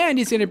 and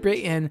he's going to bring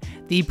in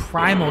the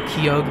Primal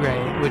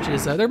Kyogre, which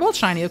is, they're both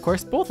shiny, of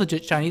course, both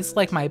legit shinies,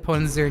 like my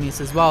opponent's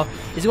Xerneas as well.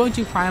 He's going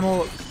to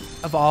Primal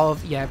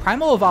Evolve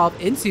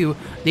into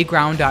the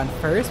Groudon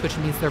first, which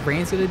means the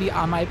rain's going to be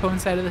on my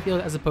opponent's side of the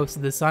field as opposed to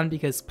the sun,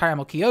 because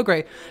Primal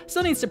Kyogre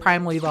still needs to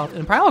Primal Evolve,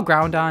 and Primal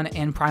Groudon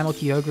and Primal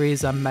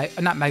Kyogre's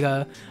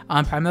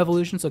Primal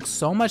Evolutions look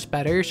so much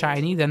better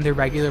shiny than their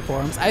regular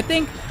forms. I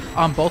think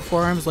both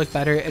forms look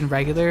better in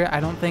regular. I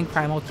don't think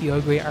Primal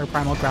Kyogre or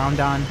Primal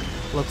Groudon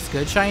looks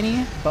good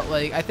shiny, but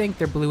like I think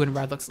their blue and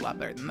red looks a lot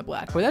better than the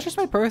black, but that's just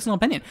my personal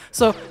opinion.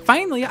 So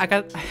finally I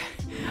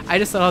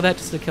just said all that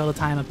just to kill the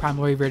time of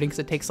primal reverting because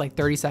it takes like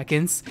 30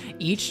 seconds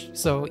each.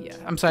 So yeah,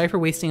 I'm sorry for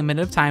wasting a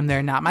minute of time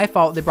there. Not my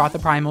fault. They brought the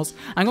primals.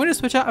 I'm going to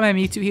switch out my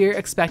Mewtwo here,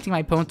 expecting my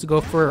opponent to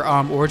go for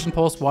Origin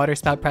Pulse, Water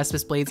Spout,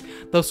 Precipice Blades,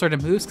 those sort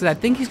of moves, because I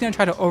think he's going to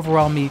try to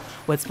overwhelm me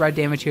with spread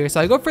damage here.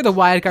 So I go for the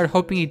Wide Guard,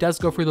 hoping he does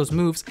go for those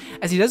moves,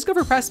 as he does go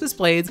for Precipice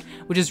Blades,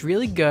 which is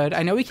really good.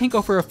 I know he can't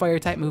go for a fire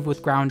type move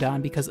with Ground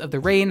Down because of the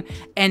rain,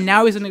 and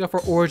now he's going to go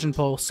for Origin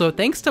Pulse. So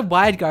thanks to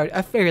Wide Guard,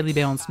 a fairly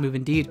balanced move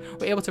indeed.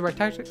 We're able to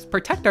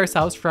protect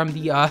ourselves from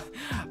the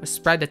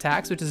spread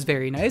attacks, which is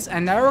very nice.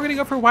 And now we're going to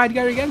go for Wide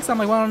Guard again, so I'm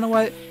like, well, I don't know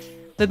what.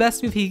 The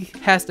best move he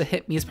has to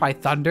hit me is probably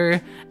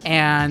Thunder,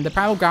 and the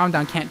Primal Ground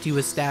Down can't do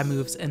his stab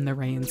moves in the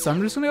rain. So I'm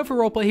just going to go for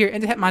Roleplay here,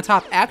 and to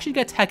Hitmontop, actually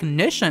get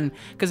Technician,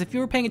 because if you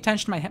were paying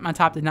attention, my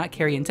Hitmontop did not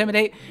carry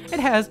Intimidate. It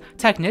has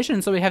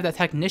Technician, so we have that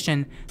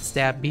Technician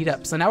stab beat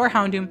up. So now our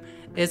Houndoom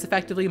is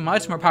effectively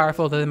much more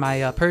powerful than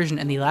my Persian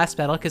in the last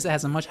battle, because it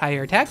has a much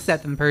higher attack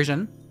stat than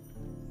Persian.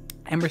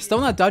 And we're still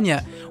not done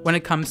yet when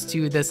it comes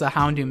to this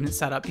Houndoom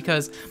setup,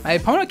 because my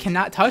opponent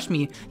cannot touch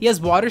me. He has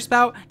Water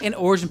Spout and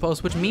Origin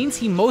Pulse, which means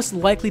he most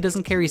likely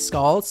doesn't carry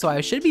Scald, so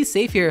I should be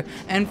safe here.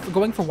 And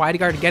going for Wide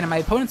Guard again, and my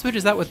opponent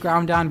switches out with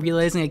Ground Down,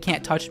 realizing it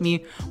can't touch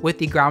me with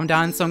the Ground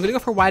Down. So I'm going to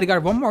go for Wide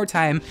Guard one more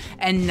time,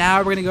 and now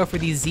we're going to go for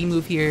the Z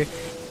move here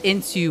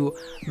into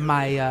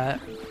my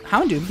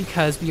Houndoom,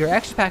 because we are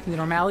actually packing the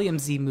Normalium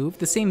Z move,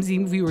 the same Z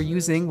move we were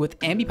using with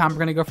Ambipom. We're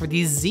going to go for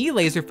the Z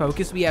Laser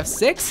Focus. We have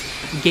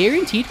 6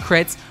 guaranteed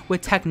crits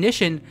with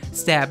Technician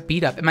stab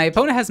beat up. And my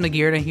opponent has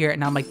Magearna here,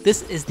 and I'm like,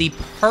 this is the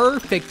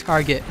perfect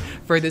target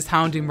for this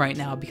Houndoom right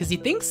now, because he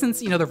thinks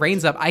since, you know, the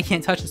rain's up, I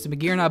can't touch this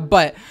Magearna,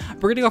 but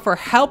we're going to go for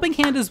Helping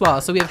Hand as well.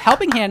 So we have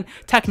Helping Hand,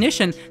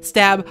 Technician,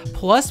 stab,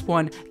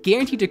 +1,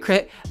 guaranteed to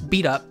crit,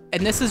 beat up.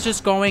 And this is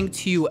just going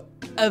to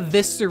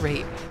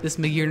eviscerate this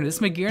Magearna. This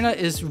Magearna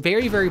is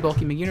very, very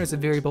bulky. Magearna is a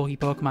very bulky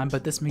Pokemon,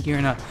 but this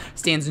Magearna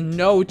stands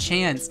no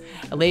chance.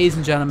 Ladies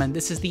and gentlemen,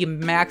 this is the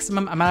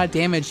maximum amount of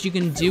damage you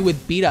can do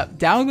with beat up.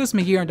 Down goes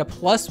Magearna to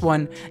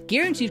 +1,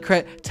 guaranteed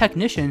crit,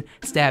 Technician,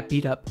 stab,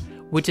 beat up,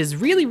 which is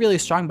really, really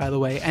strong, by the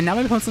way. And now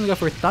my opponent's gonna go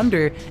for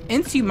Thunder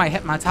into my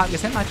Hitmontop,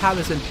 because Hitmontop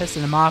has been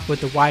pissing him off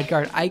with the Wide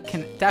Guard. I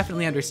can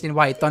definitely understand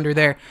why he Thunder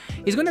there.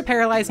 He's going to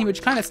paralyze me,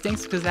 which kind of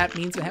stinks, because that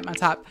means the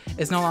Hitmontop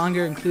is no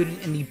longer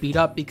included in the beat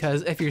up,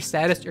 because if you're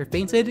statused or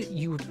fainted,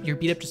 your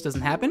beat up just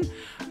doesn't happen.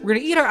 We're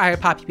gonna eat our Ire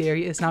Poppy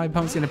Berry, as now my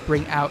opponent's gonna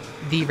bring out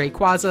the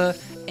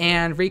Rayquaza.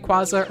 And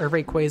Rayquaza, or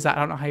Rayquaza, I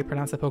don't know how you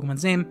pronounce that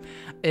Pokemon's name,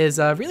 is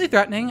really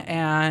threatening,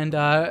 and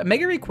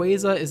Mega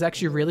Rayquaza is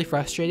actually really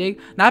frustrating.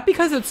 Not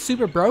because it's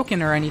super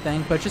broken or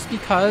anything, but just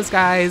because,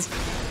 guys,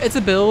 its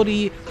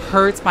ability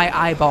hurts my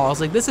eyeballs.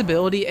 Like, this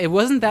ability, it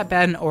wasn't that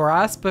bad in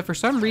Oras, but for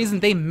some reason,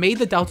 they made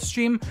the Delta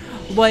Stream,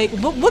 like,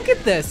 look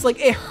at this. Like,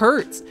 it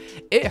hurts.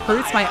 It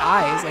hurts my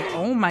eyes. Like,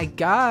 oh my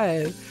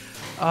god.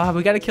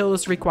 We gotta kill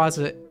this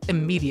Rayquaza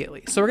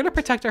immediately. So we're gonna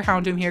protect our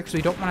Houndoom here because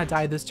we don't want to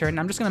die this turn.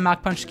 I'm just gonna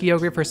Mach Punch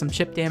Kyogre for some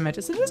chip damage.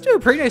 It's just do a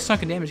pretty nice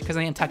chunk of damage because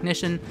I am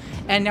Technician.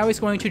 And now he's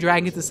going to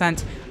Dragon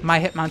Descent my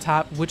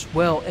Hitmontop, which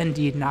will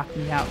indeed knock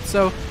me out.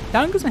 So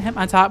down goes my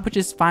Hitmontop, which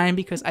is fine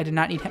because I did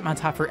not need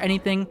Hitmontop for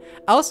anything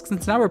else,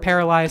 since now we're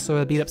paralyzed, so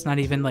the beat up's not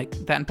even like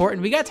that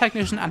important. We got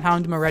Technician on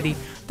Houndoom already.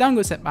 Down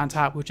goes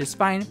Hitmontop, which is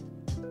fine,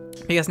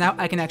 because now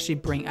I can actually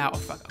bring out, oh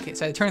fuck, okay,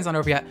 so the turn's not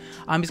over yet.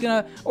 He's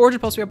gonna Origin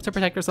Pulse, we're able to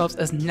protect ourselves,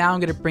 as now I'm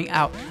gonna bring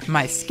out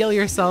my Skill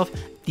Yourself,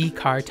 the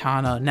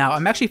Kartana. Now,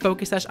 I'm actually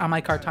Focus Sash on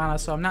my Kartana,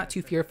 so I'm not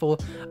too fearful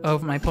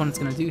of what my opponent's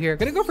gonna do here. I'm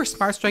gonna go for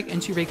Smart Strike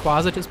into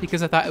Rayquaza just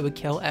because I thought it would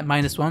kill at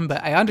 -1,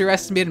 but I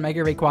underestimated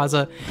Mega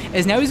Rayquaza,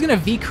 as now he's gonna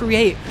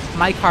V-create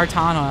my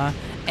Kartana,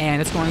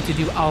 and it's going to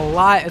do a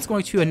lot. It's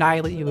going to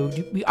annihilate you.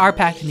 We are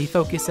packing the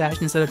Focus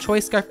Sash instead of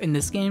Choice Scarf in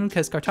this game,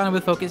 because Kartana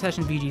with Focus Sash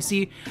and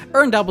VGC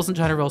earn doubles in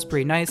general is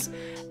pretty nice.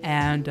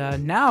 And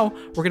now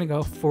we're going to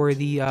go for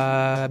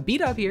the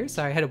Beat Up here.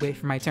 Sorry, I had to wait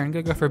for my turn. I'm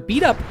going to go for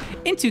Beat Up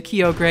into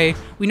Kyogre.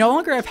 We no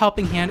longer have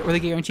Helping Hand or the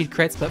guaranteed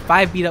crits, but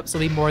 5 Beat Ups will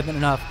be more than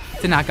enough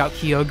to knock out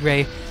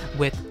Kyogre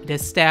with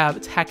this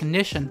Stab,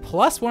 Technician,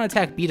 +1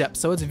 attack beat up.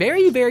 So it's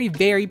very, very,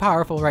 very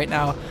powerful right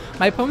now.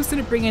 My opponent's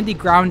gonna bring in the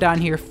Ground Down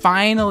here.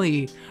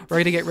 Finally, we're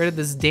gonna get rid of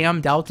this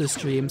damn Delta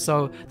Stream.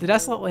 So the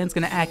Desolate Land's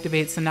gonna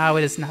activate, so now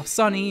it is now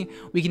sunny.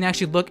 We can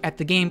actually look at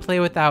the gameplay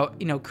without,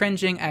 you know,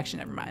 cringing. Actually,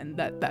 never mind,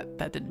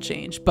 that didn't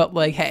change. But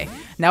like, hey,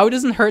 now it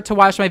doesn't hurt to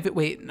watch my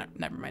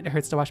never mind, it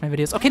hurts to watch my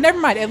videos. Okay, never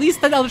mind, at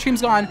least the Delta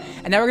Stream's gone.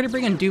 And now we're gonna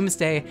bring in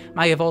Doomsday,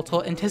 my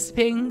Yveltal,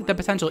 anticipating the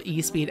potential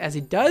E-Speed, as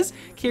it does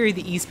carry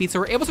the E-Speed. So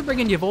we're able to bring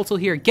in Yveltal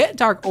here, get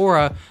Dark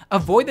Aura,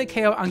 avoid the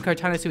KO on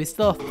Kartana, so we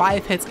still have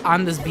 5 hits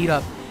on this beat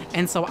up.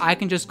 And so I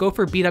can just go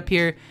for Beat Up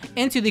here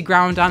into the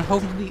Ground Down.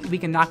 Hopefully we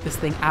can knock this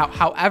thing out.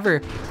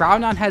 However,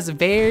 Ground Down has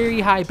very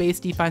high base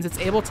defense. It's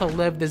able to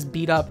live this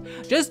Beat Up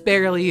just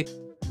barely.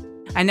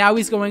 And now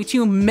he's going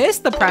to miss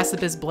the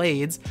precipice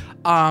blades.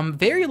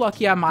 Very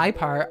lucky on my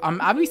part.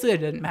 Obviously it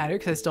didn't matter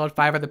because I still had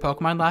 5 other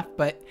Pokemon left,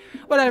 but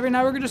whatever.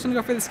 Now we're just gonna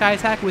go for the Sky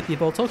Attack with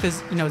Yveltal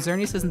because, you know,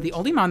 Xerneas isn't the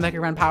only mon that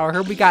can run Power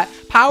Herb. We got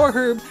Power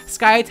Herb,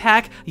 Sky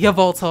Attack,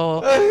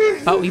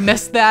 Yveltal, but we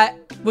missed that,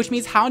 which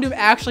means Houndoom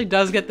actually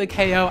does get the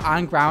KO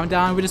on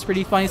Groudon, which is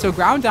pretty funny. So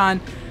Groudon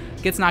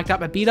gets knocked out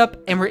by Beat Up,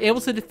 and we're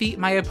able to defeat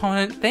my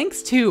opponent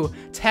thanks to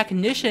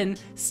Technician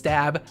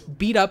Stab,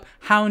 Beat Up,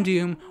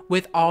 Houndoom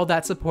with all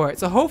that support.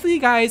 So hopefully you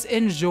guys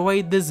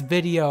enjoyed this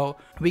video.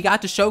 We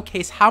got to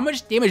showcase how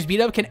much damage Beat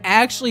Up can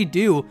actually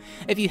do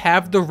if you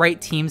have the right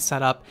team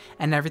set up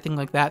and everything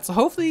like that. So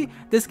hopefully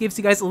this gives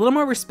you guys a little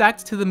more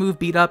respect to the move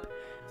Beat Up.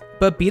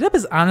 But Beat Up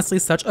is honestly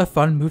such a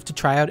fun move to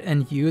try out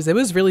and use. It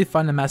was really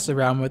fun to mess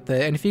around with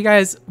it. And if you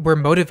guys were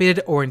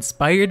motivated or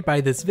inspired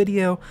by this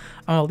video,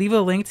 I'll leave a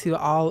link to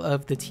all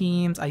of the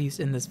teams I used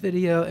in this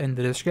video in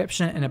the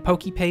description and a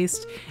Poke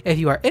Paste if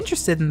you are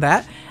interested in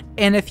that.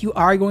 And if you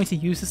are going to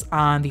use this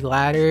on the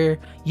ladder,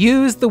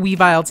 use the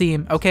Weavile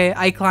team, okay?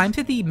 I climbed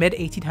to the mid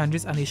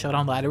 1800s on the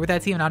Showdown ladder with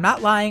that team, and I'm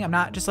not lying. I'm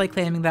not just like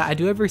claiming that. I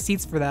do have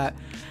receipts for that.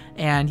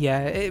 And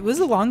yeah, it was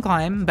a long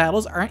climb.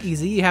 Battles aren't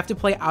easy. You have to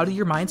play out of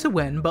your mind to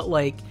win, but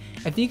like,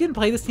 if you can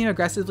play this team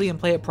aggressively and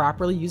play it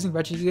properly, using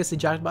Regigigas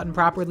eject button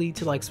properly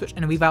to like switch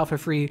and Weavile for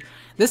free,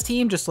 this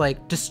team just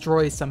like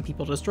destroys some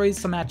people, destroys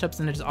some matchups,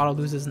 and it just auto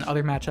loses in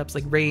other matchups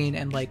like Rain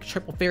and like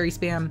triple fairy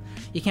spam.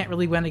 You can't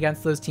really win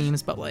against those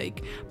teams, but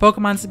like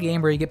Pokemon's a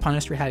game where you get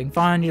punished for having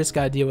fun. You just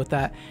gotta deal with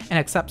that and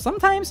accept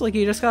sometimes like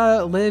you just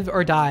gotta live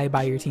or die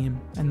by your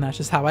team, and that's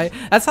just how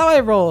I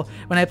roll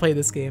when I play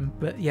this game.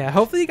 But yeah,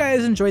 hopefully you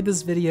guys enjoyed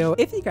this video.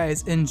 If you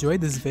guys enjoyed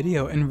this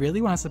video and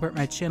really want to support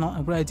my channel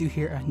and what I do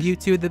here on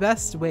YouTube, the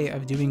best way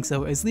of doing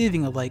so is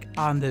leaving a like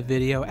on the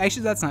video.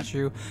 Actually, that's not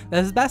true.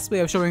 The best way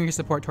of showing your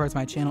support towards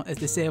my channel is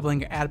disabling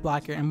your ad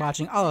blocker and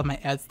watching all of my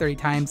ads 30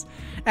 times.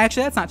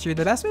 Actually, that's not true.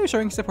 The best way of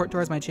showing your support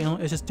towards my channel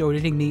is just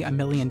donating me $1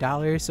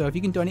 million. So if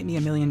you can donate me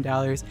 $1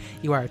 million,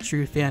 you are a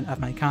true fan of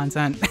my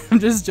content. I'm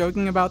just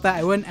joking about that.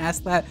 I wouldn't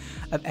ask that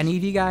of any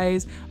of you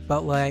guys,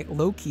 but like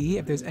low-key,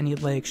 if there's any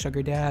like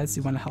sugar dads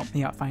who want to help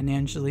me out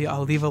financially,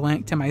 I'll leave a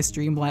link to my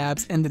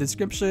Streamlabs in the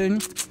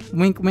description.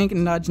 Wink wink,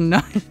 nudge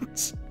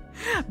nudge.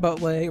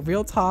 But like,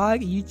 real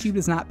talk, YouTube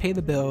does not pay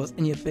the bills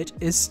and your bitch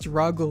is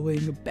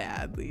struggling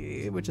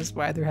badly, which is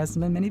why there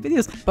hasn't been many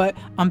videos. But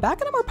I'm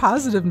back on a more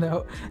positive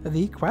note.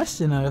 The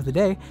question of the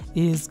day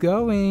is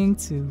going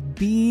to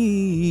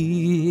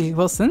be,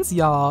 well, since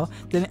y'all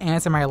didn't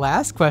answer my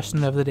last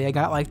question of the day, I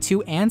got like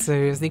 2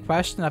 answers. The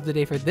question of the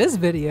day for this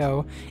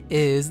video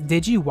is,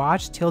 did you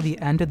watch till the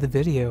end of the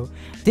video?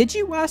 Did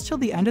you watch till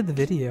the end of the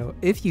video?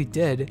 If you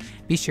did,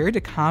 be sure to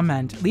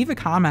comment, leave a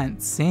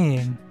comment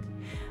saying,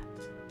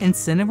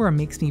 Incineroar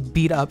makes me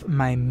beat up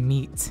my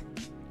meat.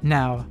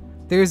 Now,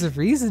 there's a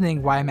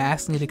reasoning why I'm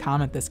asking you to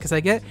comment this, because I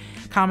get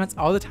comments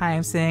all the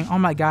time saying, oh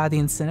my god, the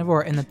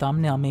Incineroar in the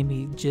thumbnail made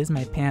me jizz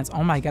my pants.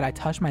 Oh my god, I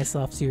touched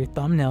myself to your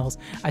thumbnails.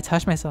 I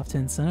touched myself to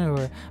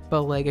Incineroar.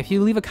 But like, if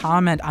you leave a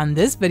comment on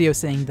this video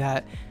saying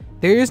that,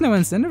 there is no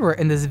Incineroar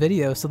in this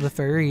video, so the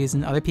furries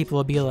and other people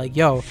will be like,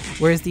 yo,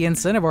 where's the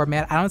Incineroar,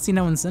 man? I don't see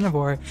no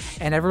Incineroar.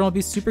 And everyone will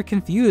be super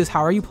confused.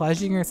 How are you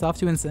pledging yourself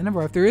to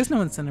Incineroar if there is no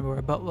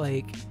Incineroar? But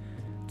like,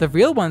 the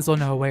real ones will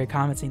know why you're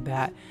commenting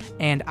that,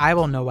 and I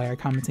will know why you're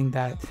commenting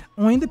that.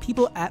 Only the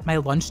people at my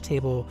lunch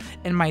table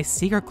in my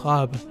secret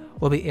club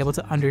will be able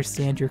to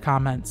understand your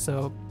comments.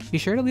 So be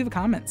sure to leave a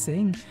comment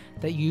saying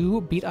that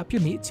you beat up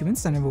your meat to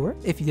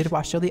Incineroar if you did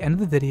watch till the end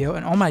of the video.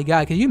 And oh my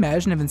god, can you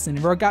imagine if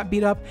Incineroar got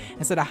beat up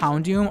instead of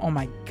Houndoom? Oh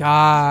my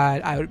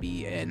god, I would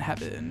be in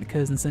heaven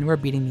because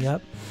Incineroar beating me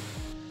up.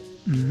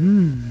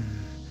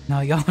 Now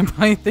y'all are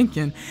probably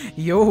thinking,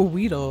 yo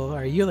Weedle,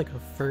 are you like a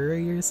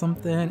furry or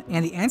something?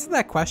 And the answer to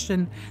that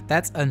question,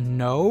 that's a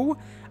no.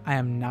 I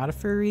am not a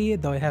furry,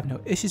 though I have no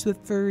issues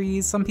with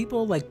furries. Some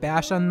people like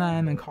bash on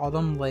them and call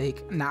them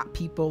like not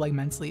people, like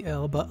mentally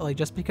ill, but like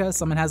just because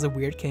someone has a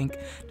weird kink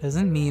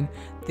doesn't mean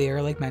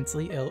they're like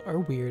mentally ill or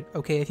weird.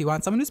 Okay, if you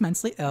want someone who's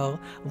mentally ill,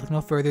 look no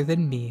further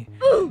than me.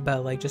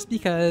 But like, just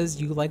because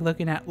you like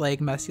looking at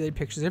like muscular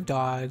pictures of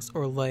dogs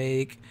or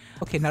like,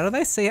 okay, now that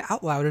I say it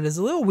out loud, it is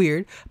a little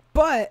weird,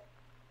 but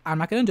I'm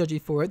not gonna judge you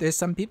for it. There's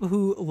some people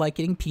who like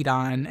getting peed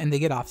on and they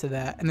get off to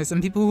that, and there's some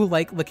people who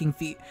like licking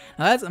feet.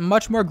 Now that's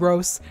much more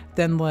gross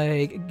than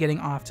like getting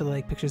off to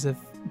like pictures of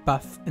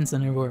buff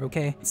Incineroar,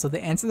 okay? So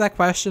the answer to that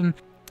question,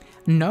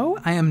 no,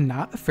 I am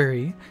not a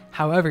furry.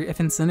 However, if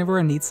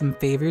Incineroar needs some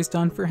favors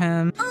done for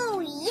him, oh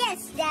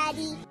yes,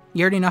 daddy,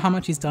 you already know how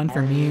much he's done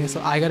for me,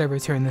 so I gotta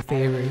return the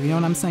favor, you know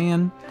what I'm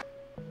saying?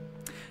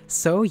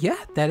 So yeah,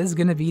 that is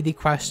gonna be the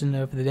question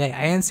of the day.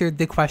 I answered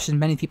the question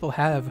many people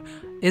have.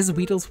 Is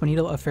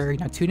WeedleTwineedle a furry?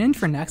 Now tune in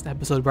for next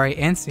episode where I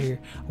answer,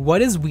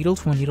 what is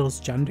WeedleTwineedle's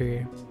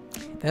gender?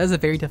 That is a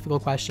very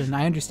difficult question.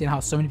 I understand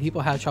how so many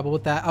people have trouble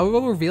with that. I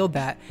will reveal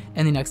that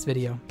in the next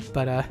video.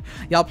 But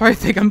y'all probably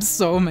think I'm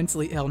so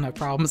mentally ill and have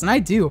problems, and I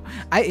do.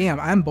 I am.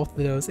 I'm both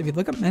of those. If you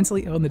look up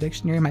mentally ill in the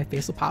dictionary, my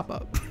face will pop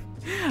up.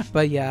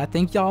 But yeah,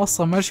 thank y'all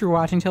so much for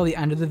watching till the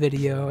end of the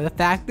video. The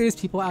fact there's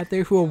people out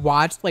there who have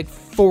watched like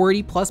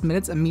 40 plus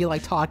minutes of me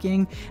like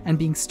talking and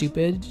being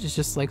stupid is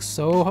just like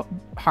so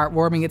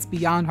heartwarming. It's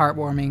beyond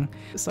heartwarming.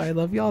 So I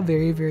love y'all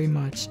very, very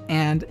much.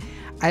 And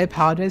I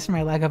apologize for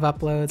my lack of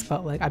uploads,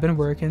 but like I've been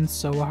working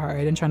so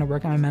hard and trying to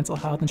work on my mental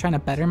health and trying to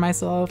better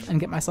myself and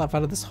get myself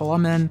out of this hole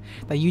I'm in.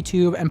 That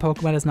YouTube and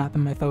Pokemon has not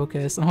been my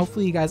focus, and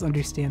hopefully you guys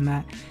understand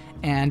that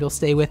and will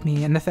stay with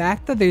me. And the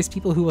fact that there's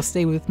people who will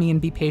stay with me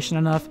and be patient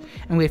enough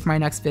and wait for my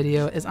next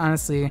video is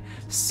honestly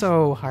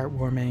so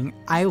heartwarming.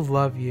 I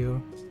love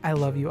you. I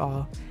love you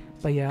all.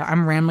 But yeah,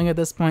 I'm rambling at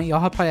this point.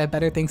 Y'all probably have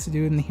better things to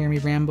do than to hear me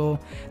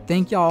ramble.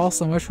 Thank y'all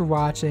so much for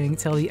watching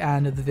till the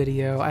end of the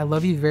video. I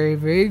love you very,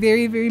 very,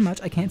 very, very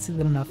much. I can't say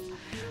that enough.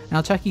 And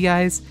I'll check you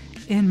guys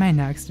in my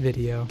next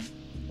video.